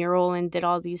a mural and did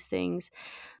all these things.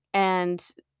 And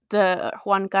the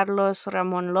Juan Carlos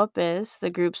Ramon Lopez, the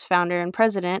group's founder and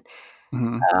president,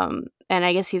 Mm-hmm. and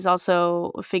I guess he's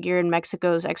also a figure in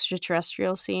Mexico's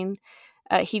extraterrestrial scene.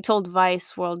 He told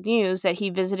Vice World News that he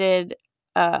visited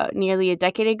nearly a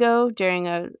decade ago during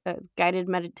a guided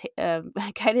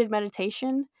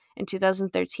meditation in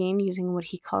 2013 using what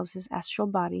he calls his astral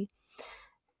body.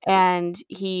 And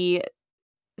he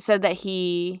said that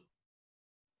he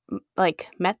like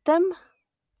met them,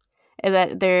 and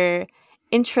that they're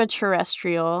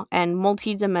intraterrestrial and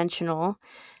multidimensional,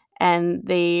 and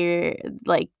they're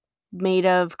like made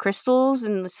of crystals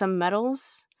and some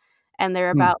metals, and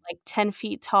they're Hmm. about like 10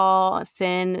 feet tall,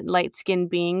 thin, light-skinned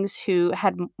beings who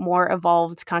had more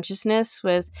evolved consciousness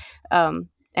with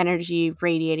energy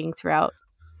radiating throughout,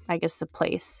 I guess, the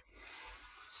place.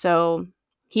 So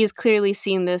he has clearly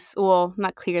seen this. Well,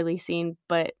 not clearly seen,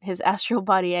 but his astral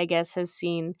body, I guess, has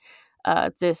seen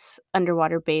this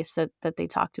underwater base that they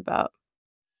talked about.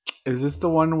 Is this the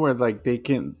one where like they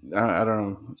can? I don't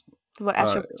know. What Uh,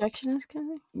 astral projection is,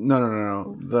 kind of?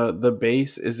 no. The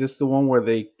base, is this the one where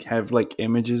they have like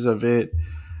images of it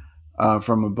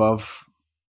from above,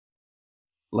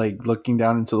 like looking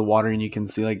down into the water, and you can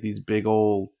see like these big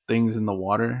old things in the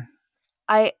water?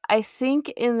 I think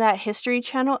in that History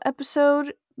Channel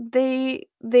episode, they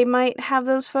might have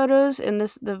those photos. In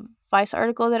the Vice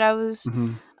article that I was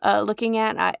Mm-hmm. looking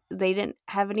at, they didn't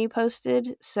have any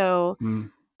posted. So,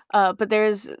 Mm. but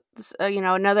there's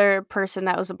another person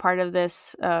that was a part of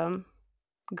this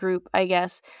group, I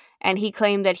guess. And he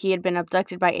claimed that he had been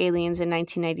abducted by aliens in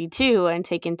 1992 and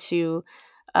taken to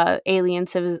alien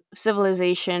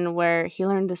civilization where he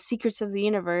learned the secrets of the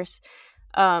universe.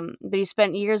 But he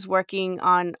spent years working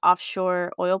on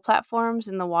offshore oil platforms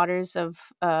in the waters of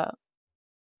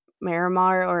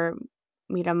Miramar or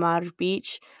Miramar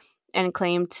Beach, and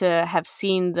claimed to have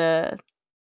seen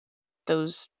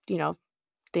those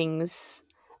things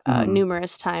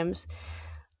numerous times.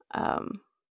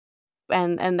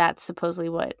 And that's supposedly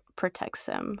what protects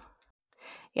them.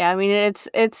 Yeah, I mean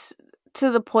it's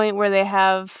to the point where they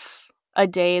have a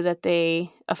day that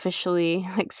they officially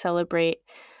like celebrate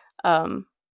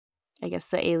I guess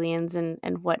the aliens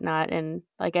and whatnot. And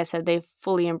like I said, they've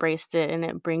fully embraced it, and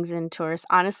it brings in tourists.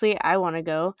 Honestly, I want to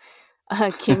go.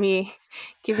 Give me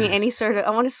any sort of.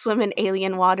 I want to swim in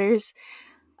alien waters.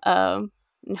 And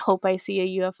hope I see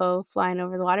a UFO flying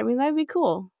over the water. I mean, that'd be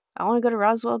cool. I want to go to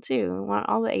Roswell too. I want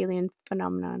all the alien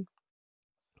phenomenon.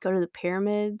 Go to the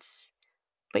pyramids.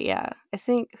 But yeah, I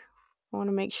think I want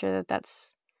to make sure that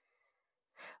that's.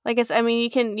 Like I said, I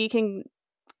mean, you can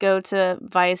go to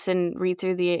Vice and read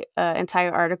through the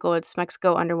entire article. It's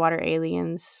Mexico underwater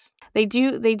aliens. They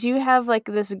do have like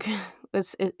this.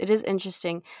 It is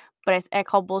interesting, but I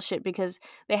call bullshit because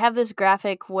they have this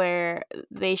graphic where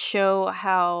they show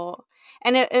how,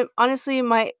 and it honestly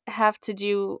might have to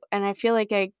do, and I feel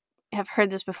like I have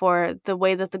heard this before, the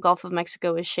way that the Gulf of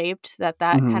Mexico is shaped, that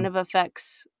kind of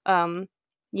affects, where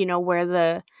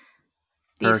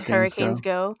these hurricanes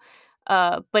go.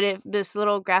 But if this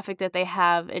little graphic that they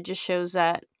have, it just shows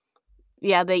that,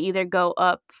 yeah, they either go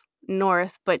up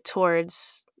north, but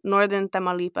towards northern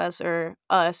Tamaulipas or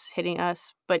us, hitting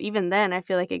us. But even then, I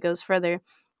feel like it goes further,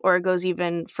 or it goes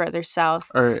even further south.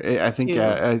 Or I think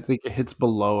it hits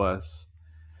below us.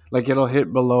 Like it'll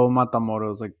hit below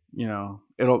Matamoros. Like,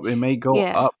 it may go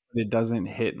up, but it doesn't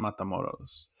hit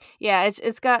Matamoros. Yeah,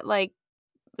 it's got like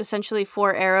essentially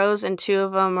 4 arrows, and 2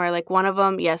 of them are like, one of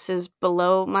them, yes, is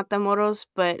below Matamoros,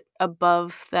 but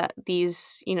above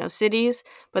these cities.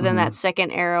 But then that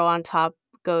second arrow on top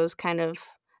goes kind of,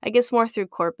 I guess, more through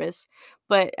Corpus.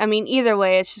 But I mean, either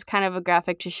way, it's just kind of a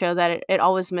graphic to show that it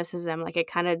always misses them. Like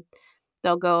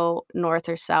they'll go north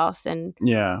or south and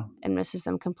misses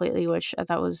them completely, which I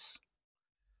thought was,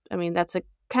 I mean, that's a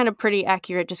kind of pretty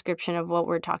accurate description of what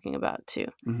we're talking about too.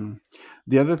 Mm-hmm.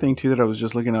 The other thing too that I was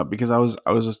just looking up, because I was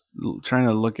just trying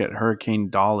to look at Hurricane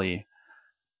Dolly.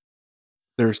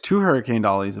 There's 2 Hurricane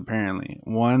Dollies apparently.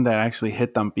 One that actually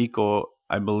hit Tampico,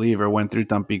 I believe, or went through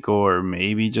Tampico, or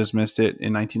maybe just missed it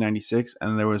in 1996.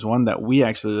 And there was one that we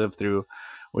actually lived through,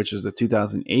 which was the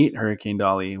 2008 Hurricane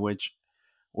Dolly, which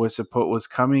was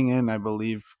coming in, I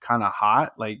believe, kind of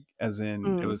hot, like as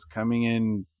in it was coming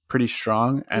in pretty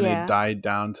strong, and it died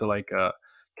down to like a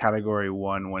category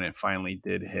 1 when it finally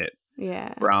did hit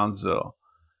Brownsville.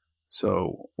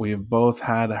 So we've both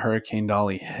had a Hurricane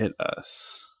Dolly hit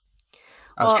us.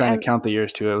 I was trying to count the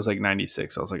years too. It was like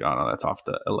 96. I was like, oh no, that's off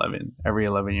the 11 every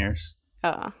 11 years.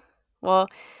 Well,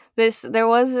 there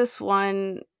was this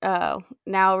one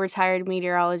now retired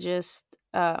meteorologist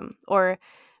or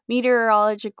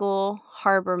meteorological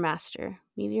harbor master.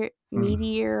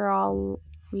 Meteorological.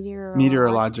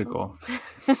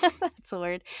 That's a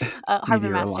word. Harbor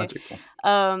master.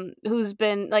 Who's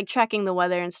been like tracking the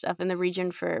weather and stuff in the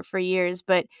region for years,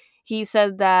 but he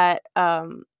said that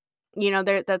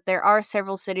there are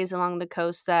several cities along the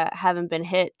coast that haven't been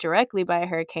hit directly by a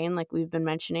hurricane, like we've been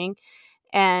mentioning.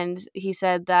 And he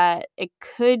said that it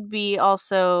could be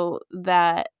also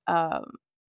that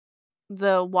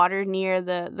the water near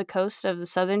the coast of the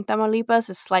southern Tamaulipas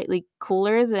is slightly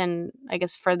cooler than, I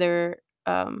guess, further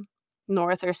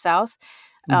north or south.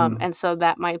 And so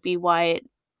that might be why it,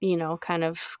 kind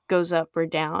of goes up or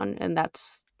down. And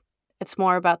it's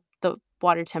more about the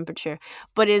water temperature.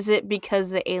 But is it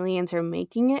because the aliens are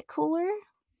making it cooler?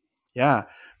 Yeah,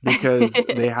 because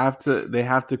they have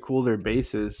to cool their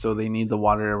bases, so they need the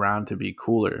water around to be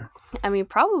cooler. I mean,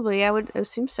 probably. I would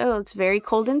assume so. It's very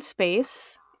cold in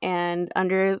space, and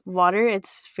underwater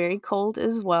it's very cold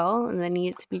as well, and they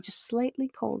need it to be just slightly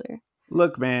colder.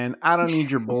 Look, man, I don't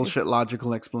need your bullshit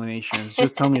logical explanations.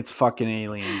 Just tell me it's fucking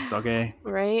aliens, okay?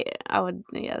 Right?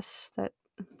 Yes,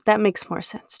 that makes more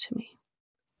sense to me.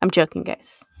 I'm joking,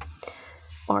 guys.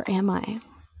 Or am I?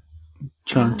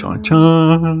 Chun chun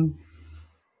chun.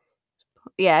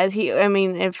 Yeah,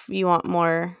 if you want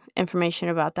more information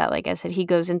about that, like I said, he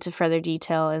goes into further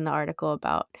detail in the article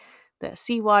about the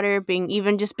seawater being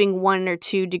 1 or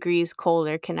 2 degrees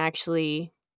colder can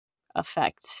actually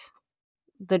affect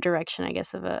the direction, I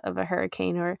guess, of a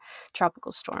hurricane or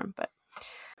tropical storm. But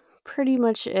pretty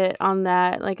much it on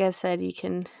that. Like I said, you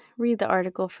can read the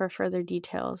article for further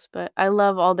details, but I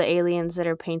love all the aliens that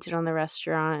are painted on the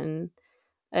restaurant, and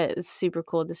it's super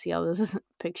cool to see all those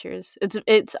pictures.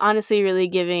 It's honestly really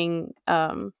giving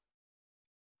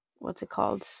what's it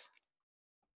called?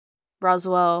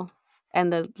 Roswell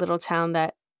and the little town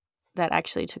that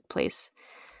actually took place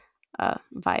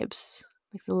vibes.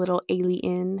 Like the little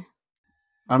alien.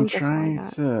 I think that's all I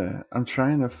got. I'm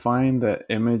trying to find the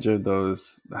image of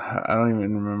those. I don't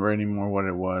even remember anymore what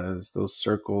it was. Those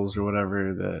circles or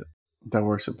whatever that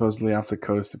were supposedly off the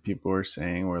coast that people were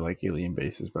saying were like alien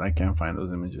bases, but I can't find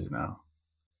those images now.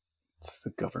 It's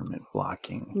the government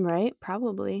blocking. Right?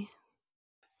 Probably.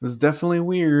 It's definitely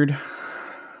weird.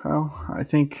 Well, I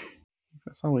think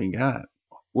that's all we got.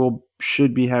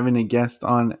 Should be having a guest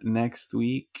on next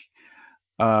week.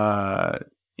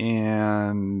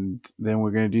 And then we're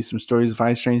going to do some stories of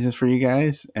high strangeness for you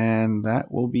guys, and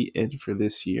that will be it for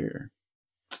this year.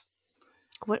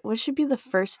 What should be the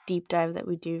first deep dive that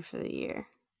we do for the year?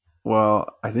 Well,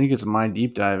 I think it's my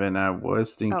deep dive, and I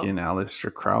was thinking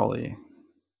Aleister Crowley.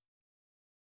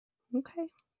 Okay.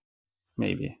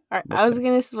 Maybe. I was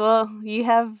going to... Well, you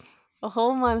have a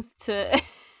whole month to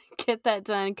get that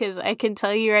done, because I can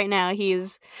tell you right now,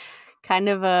 he's kind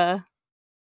of a...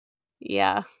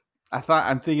 Yeah.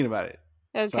 I'm thinking about it.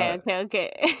 Okay.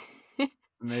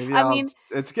 Maybe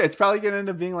it's probably gonna end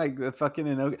up being like the fucking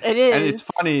Enochian. It is. And it's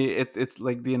funny, it's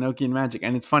like the Enochian magic.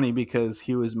 And it's funny because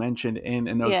he was mentioned in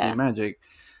Enochian magic.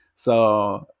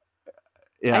 So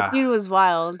yeah. That dude was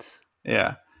wild.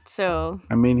 Yeah. So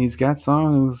I mean, he's got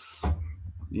songs,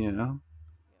 you know.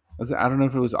 I don't know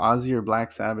if it was Ozzy or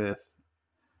Black Sabbath.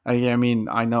 I mean,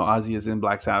 I know Ozzy is in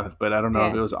Black Sabbath, but I don't know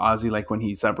if it was Ozzy like when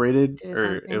he separated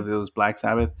or if it was Black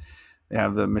Sabbath. They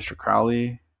have the Mr.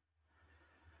 Crowley.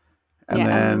 And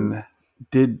then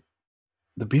did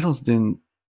the Beatles didn't...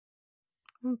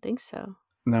 I don't think so.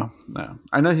 No.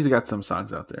 I know he's got some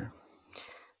songs out there.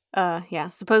 Yeah.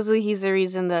 Supposedly he's the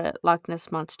reason the Loch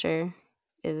Ness Monster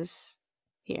is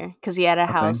here, because he had a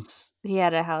house. He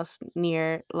had a house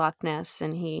near Loch Ness,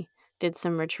 and he did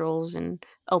some rituals and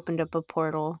opened up a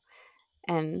portal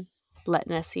and let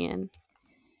Nessie in.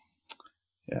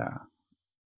 Yeah.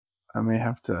 I may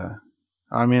have to...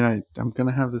 I mean, I'm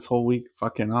gonna have this whole week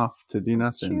fucking off to do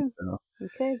nothing. True. So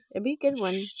okay, it'd be a good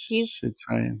one. Should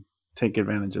try and take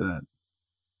advantage of that.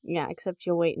 Yeah, except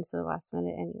you'll wait until the last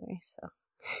minute anyway. So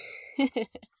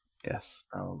yes,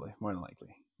 probably, more than likely.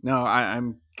 No,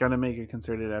 I'm gonna make a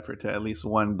concerted effort to at least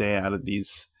one day out of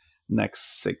these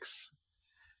next 6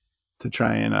 to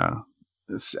try and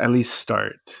at least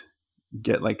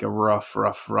get like a rough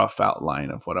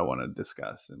outline of what I want to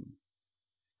discuss. And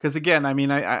because again, I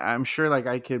mean, I'm sure like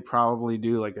I could probably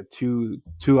do like a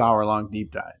 2-hour long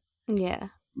deep dive. Yeah.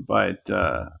 But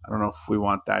I don't know if we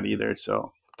want that either.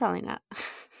 So probably not.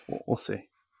 we'll see.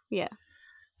 Yeah.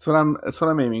 That's what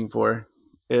I'm aiming for.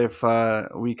 If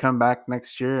we come back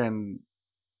next year and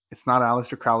it's not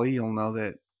Aleister Crowley, you'll know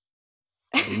that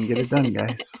I didn't get it done,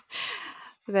 guys.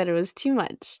 That it was too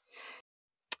much.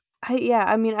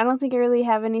 I mean, I don't think I really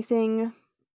have anything.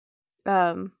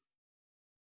 I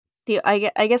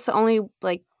guess the only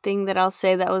like thing that I'll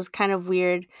say that was kind of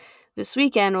weird this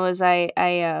weekend was I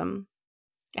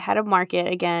had a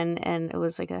market again, and it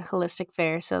was like a holistic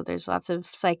fair. So there's lots of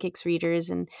psychics, readers,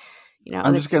 and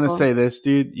I'm just gonna say this,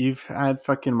 dude. You've had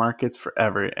fucking markets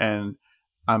forever, and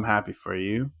I'm happy for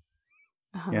you.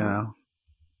 You know,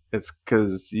 it's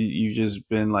because you've just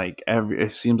been like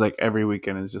it seems like every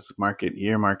weekend is just market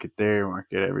here, market there,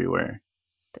 market everywhere.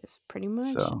 That's pretty much.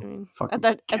 So I mean, I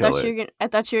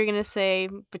thought you were gonna say,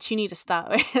 but you need to stop.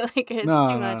 Like it's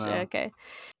too much. No. Okay.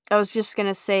 I was just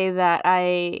gonna say that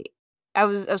I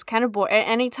was kind of bored.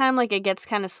 Anytime like it gets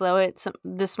kind of slow at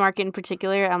this market in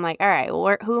particular, I'm like, all right,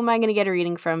 who am I gonna get a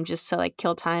reading from just to like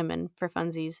kill time and for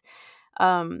funsies?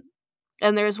 And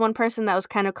there was one person that was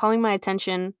kind of calling my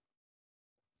attention,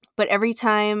 but every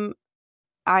time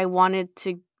I wanted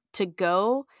to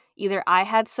go, either I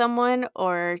had someone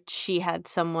or she had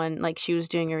someone, like she was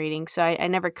doing a reading, so I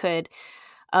never could.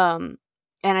 And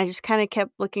I just kind of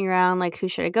kept looking around, like who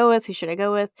should I go with?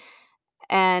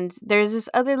 And there's this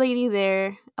other lady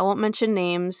there. I won't mention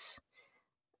names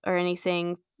or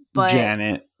anything, but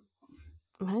Janet.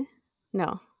 What?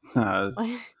 No.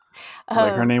 Like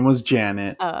her name was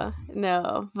Janet.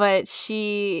 No, but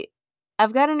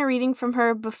I've gotten a reading from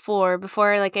her before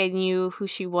like I knew who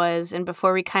she was, and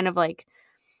before we kind of like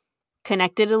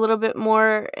connected a little bit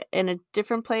more in a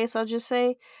different place, I'll just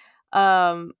say.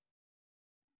 But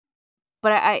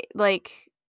I like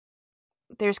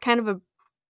there's kind of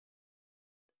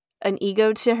an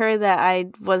ego to her that I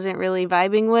wasn't really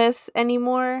vibing with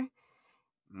anymore.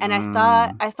 And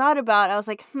Mm. I thought about, I was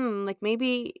like, like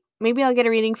maybe I'll get a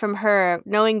reading from her,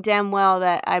 knowing damn well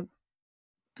that I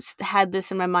had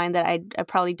this in my mind that I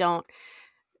probably don't.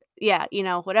 Yeah,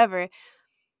 whatever.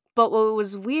 But what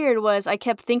was weird was I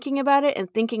kept thinking about it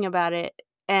and thinking about it,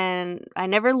 and I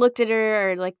never looked at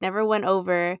her or like never went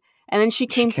over. And then she She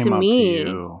came to came up to me.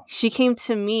 you. She came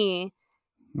to me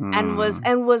and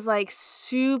Mm. was like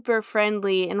super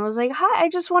friendly and was like, "Hi, I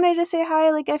just wanted to say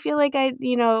hi. Like I feel like I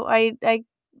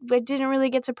didn't really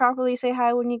get to properly say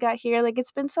hi when you got here. Like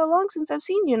it's been so long since I've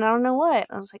seen you and I don't know what."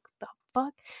 I was like, "The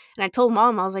fuck?" And I told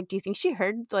mom, I was like, "Do you think she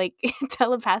heard like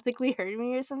telepathically heard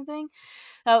me or something?"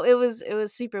 Oh, it was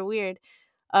super weird.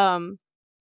 Um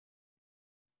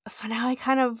so now I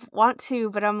kind of want to,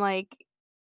 but I'm like,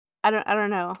 I don't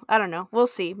know. I don't know. We'll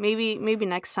see. Maybe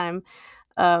next time.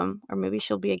 Or maybe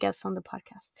she'll be a guest on the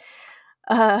podcast.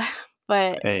 Uh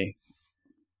but Hey,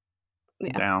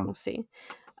 yeah, down. we'll see.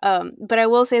 But I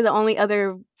will say the only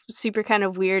other super kind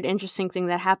of weird, interesting thing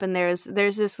that happened there is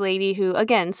there's this lady who,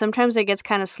 again, sometimes it gets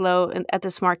kind of slow at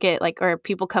this market, like, or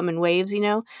people come in waves,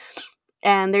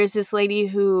 And there's this lady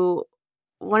who,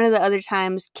 one of the other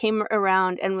times, came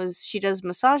around and she does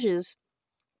massages.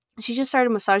 She just started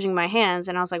massaging my hands,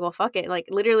 and I was like, well, fuck it. Like,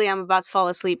 literally, I'm about to fall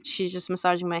asleep. She's just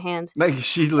massaging my hands. Like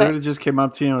she But literally just came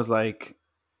up to you and was like,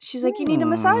 she's like, "You need a hmm.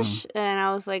 massage?" And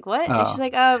I was like, "What?" And she's Oh,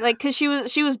 like, "Oh, like, cause she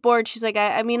was bored. She's like,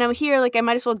 I mean, I'm here. Like, I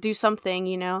might as well do something,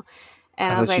 And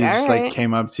I I was thought like, she "All just like right."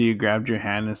 came up to you, grabbed your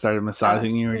hand, and started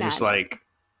massaging you. Or Nah, just nah. like,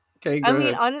 okay, I go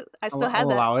mean, ahead. I I'll, still I'll had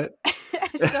that. allow it.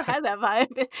 I still had that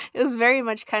vibe. It was very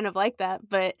much kind of like that,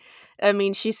 but I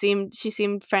mean, she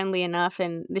seemed friendly enough,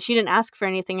 and she didn't ask for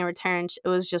anything in return. It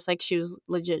was just like she was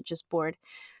legit just bored.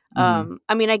 Hmm.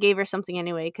 I mean, I gave her something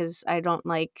anyway because I don't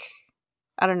like.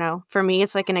 I don't know. For me,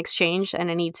 it's like an exchange,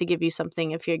 and I need to give you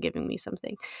something if you're giving me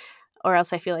something, or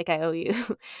else I feel like I owe you.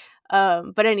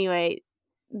 But anyway,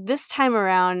 this time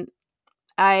around,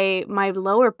 my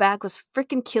lower back was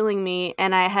freaking killing me,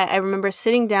 and I remember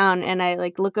sitting down and I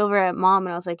like look over at mom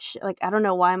and I was like, like I don't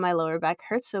know why my lower back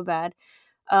hurts so bad.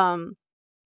 Um,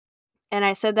 and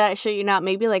I said that, I shit you not,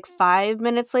 maybe like 5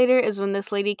 minutes later is when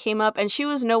this lady came up, and she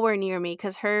was nowhere near me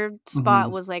because her spot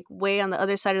Hmm. was like way on the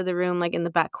other side of the room, like in the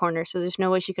back corner. So there's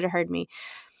no way she could have heard me.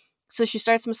 So she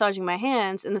starts massaging my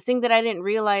hands, and the thing that I didn't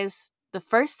realize the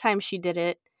first time she did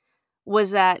it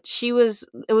was that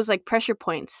it was like pressure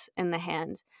points in the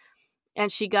hand. And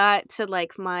she got to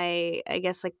like my, I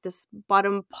guess, like this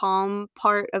bottom palm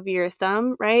part of your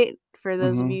thumb, right? For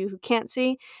those of Hmm. you who can't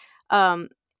see. Um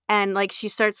and like she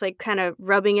starts like kind of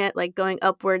rubbing it, like going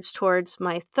upwards towards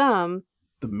my thumb.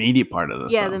 The meaty part of the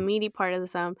Yeah, the thumb. meaty part of the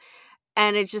thumb.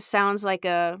 And it just sounds like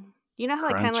a, how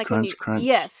like kind of Crunch, like when you, crunch, crunch.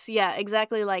 yes, yeah,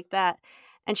 exactly like that.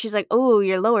 And she's like, "Oh,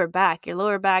 your lower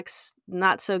back's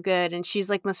not so good." And she's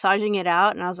like massaging it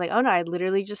out, and I was like, "Oh no, I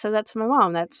literally just said that to my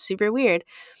mom. That's super weird."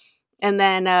 And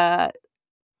then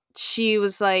she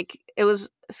was like, it was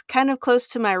kind of close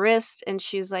to my wrist, and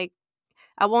she's like,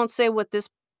 I won't say what this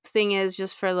thing is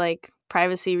just for like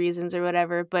privacy reasons or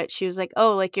whatever, but she was like,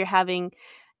 "Oh, like you're having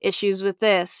issues with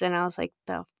this." And I was like,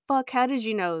 "The fuck? How did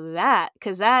you know that?"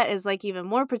 Because that is like even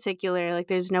more particular. Like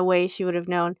there's no way she would have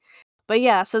known. But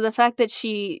yeah, so the fact that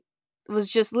she was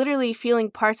just literally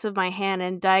feeling parts of my hand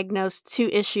and diagnosed two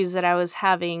issues that I was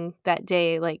having that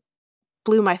day, like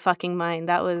blew my fucking mind.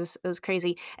 It was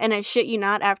crazy. And I shit you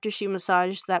not, after she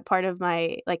massaged that part of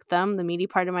my like thumb, the meaty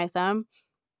part of my thumb,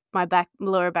 my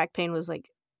lower back pain was like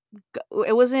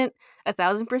it wasn't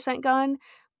 1,000% gone,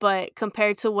 but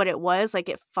compared to what it was, like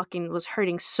it fucking was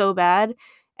hurting so bad,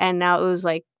 and now it was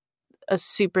like a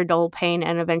super dull pain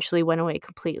and eventually went away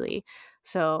completely.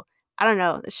 So I don't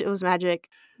know. It was magic.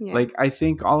 Yeah. Like I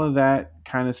think all of that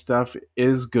kind of stuff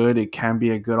is good. It can be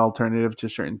a good alternative to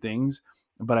certain things,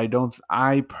 but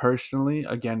I personally,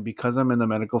 again, because I'm in the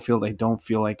medical field, I don't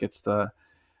feel like it's the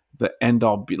end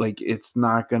all be like it's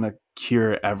not gonna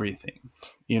cure everything.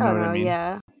 You know Oh what I no, mean?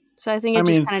 yeah. So I think I it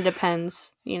just mean, kind of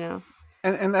depends.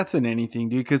 and that's in anything,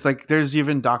 dude, because like there's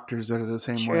even doctors that are the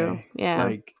same True. way. Yeah.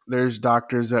 Like there's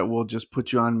doctors that will just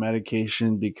put you on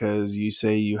medication because you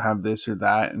say you have this or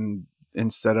that, and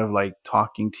instead of like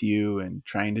talking to you and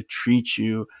trying to treat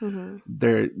you, Mhm.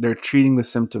 they're treating the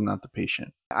symptom, not the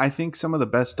patient. I think some of the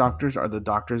best doctors are the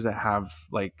doctors that have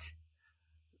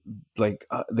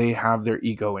they have their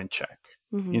ego in check.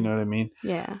 You know Mhm. what I mean?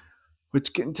 Yeah.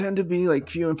 Which can tend to be like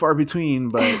few and far between,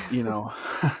 but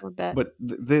I bet. but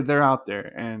they're out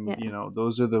there, and Yeah.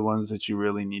 those are the ones that you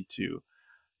really need to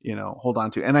hold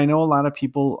on to. And I know a lot of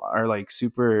people are like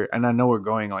super, and I know we're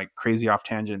going like crazy off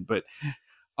tangent, but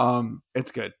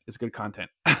it's good content.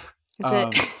 Is it?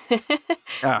 um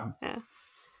yeah. Yeah.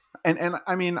 and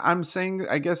I mean, I'm saying,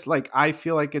 I guess, like, I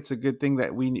feel like it's a good thing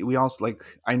that we also, like,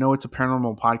 I know it's a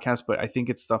paranormal podcast, but I think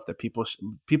it's stuff that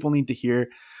people need to hear,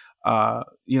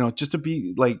 just to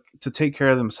be like, to take care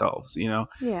of themselves,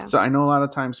 Yeah. So I know a lot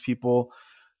of times people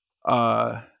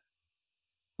uh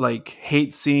like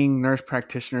hate seeing nurse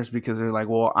practitioners because they're like,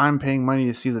 well, I'm paying money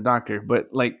to see the doctor. But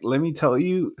like, let me tell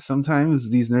you,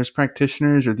 sometimes these nurse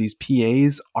practitioners or these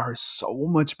PAs are so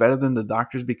much better than the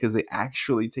doctors because they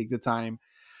actually take the time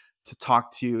to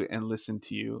talk to you and listen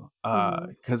to you.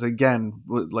 Because again,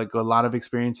 like a lot of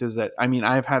experiences that, I mean,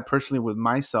 I've had personally with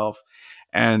myself,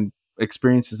 and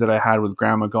experiences that I had with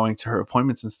grandma going to her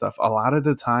appointments and stuff, a lot of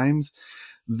the times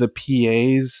the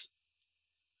PAs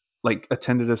like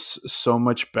attended us so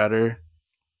much better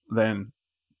than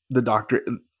the doctor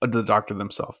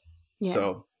themselves. Yeah.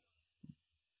 So,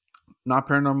 not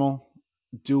paranormal.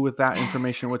 Do with that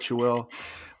information what you will.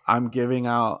 I'm giving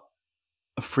out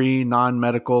free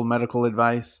non-medical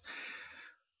advice.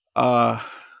 I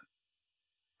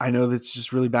know that's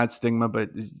just really bad stigma, but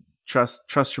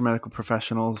trust your medical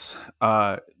professionals.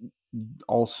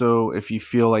 Also, if you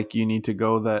feel like you need to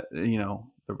go the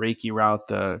Reiki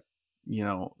route,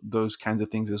 those kinds of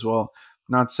things as well.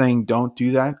 Not saying don't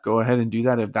do that. Go ahead and do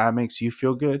that if that makes you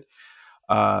feel good.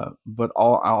 But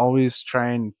I always try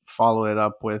and follow it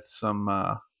up with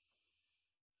some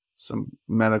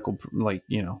medical, like,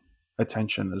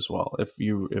 attention as well if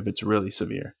it's really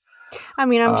severe. I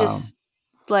mean, I'm just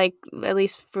like, at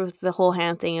least for the whole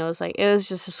hand thing, it was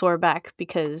just a sore back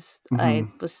because I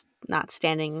was not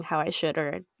standing how I should,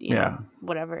 or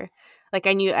whatever. Like,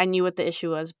 I knew what the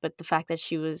issue was, but the fact that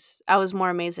I was more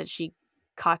amazed that she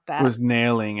caught that. Was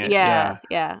nailing it. Yeah.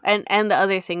 And the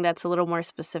other thing that's a little more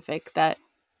specific, that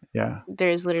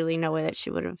there's literally no way that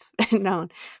she would have known,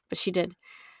 but she did.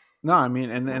 No, I mean,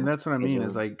 and that's what I mean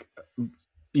is, like,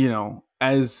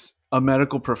 as a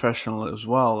medical professional as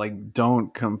well, like,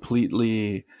 don't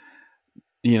completely,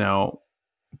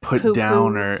 put Poo-poo.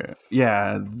 down or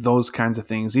those kinds of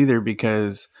things either,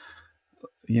 because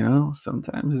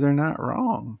sometimes they're not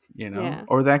wrong,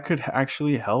 or that could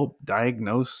actually help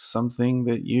diagnose something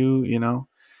that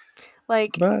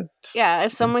like, but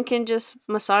if someone can just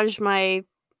massage the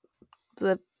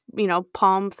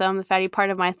palm thumb, the fatty part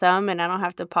of my thumb, and I don't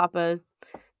have to pop a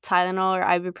Tylenol or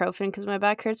ibuprofen because my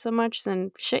back hurts so much,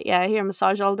 then shit, here,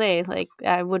 massage all day. Like,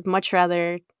 I would much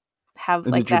rather have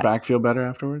like did that. Your back feel better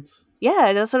afterwards?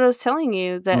 Yeah, that's what I was telling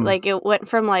you, that like it went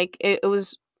from like it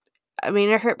was, I mean,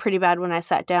 it hurt pretty bad when I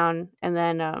sat down, and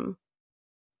then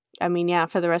I mean,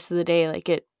 for the rest of the day, like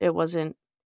it wasn't,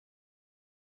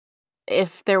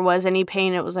 if there was any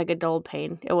pain, it was like a dull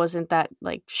pain. It wasn't that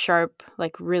like sharp,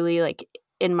 like really like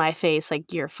in my face,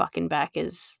 like your fucking back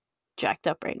is jacked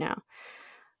up right now.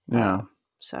 Yeah.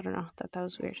 So I don't know. That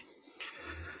was weird.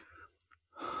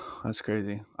 That's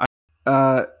crazy.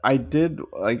 I did,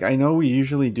 like, I know we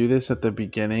usually do this at the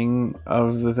beginning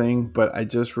of the thing, but I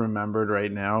just remembered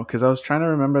right now because I was trying to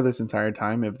remember this entire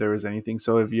time if there was anything.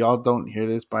 So if y'all don't hear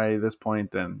this by this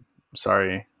point, then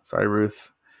sorry,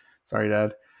 Ruth, sorry,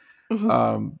 Dad.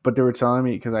 But they were telling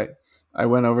me, because I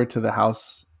went over to the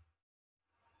house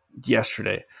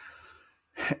yesterday,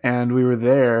 and we were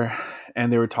there,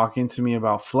 and they were talking to me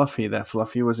about Fluffy. That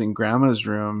Fluffy was in Grandma's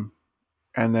room,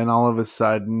 and then all of a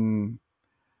sudden,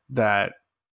 that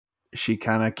she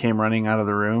kind of came running out of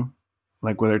the room,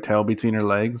 like with her tail between her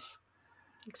legs.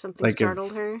 Like something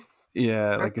startled her.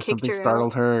 Yeah, like if something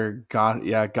startled her, or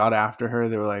got after her.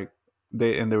 They were like,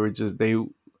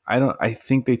 I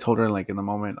think they told her, like, in the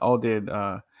moment, oh, did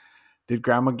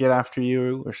Grandma get after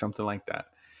you or something like that?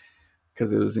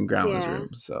 Because it was in Grandma's room.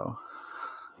 So,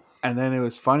 and then it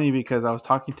was funny because I was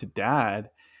talking to Dad,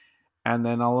 and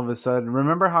then all of a sudden,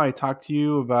 remember how I talked to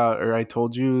you about, or I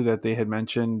told you that they had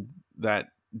mentioned that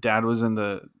Dad was in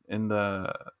the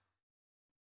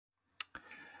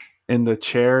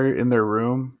chair in their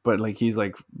room, but like he's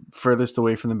like furthest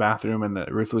away from the bathroom, and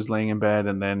that Ruth was laying in bed,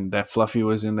 and then that Fluffy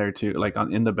was in there too, like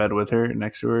in the bed with her,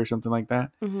 next to her or something like that.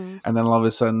 And then all of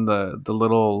a sudden the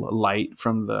little light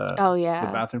from the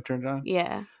bathroom turned on.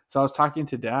 Yeah. So I was talking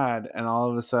to Dad, and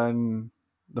all of a sudden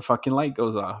the fucking light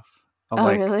goes off.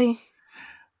 Really?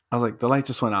 I was like, the light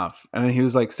just went off. And then he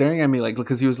was like staring at me, like,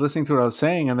 because he was listening to what I was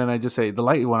saying. And then I just say, the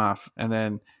light went off. And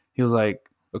then he was like,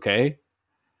 okay.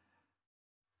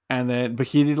 And then, but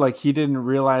he didn't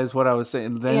realize what I was saying.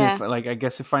 And then I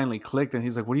guess it finally clicked, and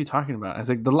he's like, what are you talking about? I was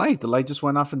like, the light just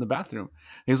went off in the bathroom.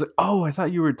 And he was like, oh, I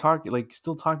thought you were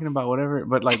still talking about whatever.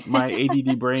 But like my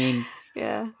ADD brain,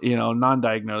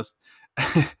 non-diagnosed,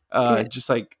 just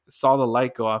like saw the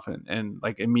light go off and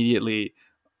like immediately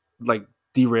like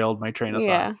derailed my train of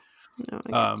thought. Oh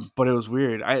my gosh. But it was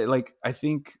weird. I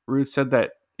think Ruth said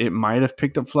that it might have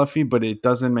picked up Fluffy, but it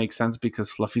doesn't make sense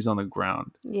because Fluffy's on the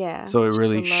ground. Yeah. So it she's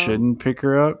really so low. shouldn't pick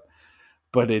her up,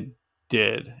 but it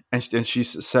did. And she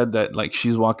said that like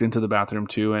she's walked into the bathroom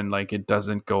too, and like it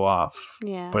doesn't go off.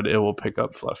 Yeah. But it will pick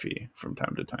up Fluffy from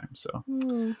time to time. So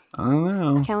Hmm. I don't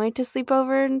know. Can't wait to sleep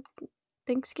over in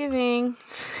Thanksgiving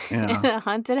in Yeah. a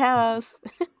haunted house.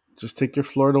 Just take your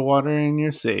Florida water and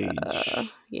your sage.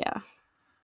 Yeah.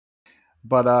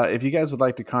 But if you guys would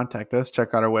like to contact us,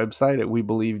 check out our website at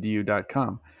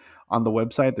webelievedu.com. On the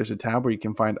website, there's a tab where you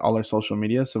can find all our social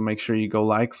media, so make sure you go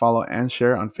like, follow, and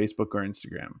share on Facebook or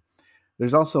Instagram.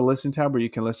 There's also a listen tab where you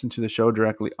can listen to the show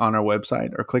directly on our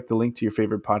website or click the link to your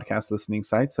favorite podcast listening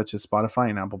sites such as Spotify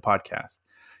and Apple Podcasts.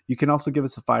 You can also give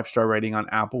us a 5-star rating on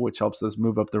Apple, which helps us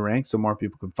move up the ranks so more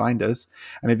people can find us.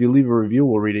 And if you leave a review,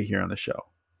 we'll read it here on the show.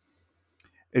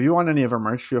 If you want any of our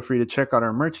merch, feel free to check out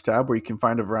our merch tab where you can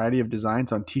find a variety of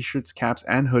designs on t-shirts, caps,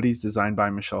 and hoodies designed by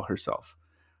Michelle herself.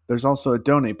 There's also a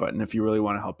donate button if you really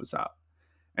want to help us out.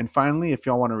 And finally, if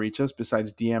y'all want to reach us,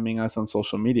 besides DMing us on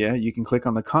social media, you can click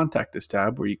on the Contact Us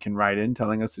tab where you can write in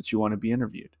telling us that you want to be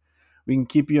interviewed. We can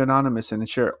keep you anonymous and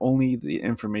share only the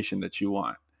information that you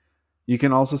want. You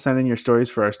can also send in your stories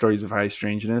for our Stories of High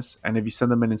Strangeness, and if you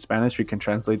send them in Spanish, we can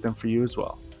translate them for you as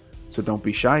well. So don't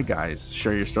be shy, guys.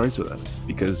 Share your stories with us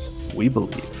because we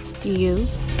believe. Do you?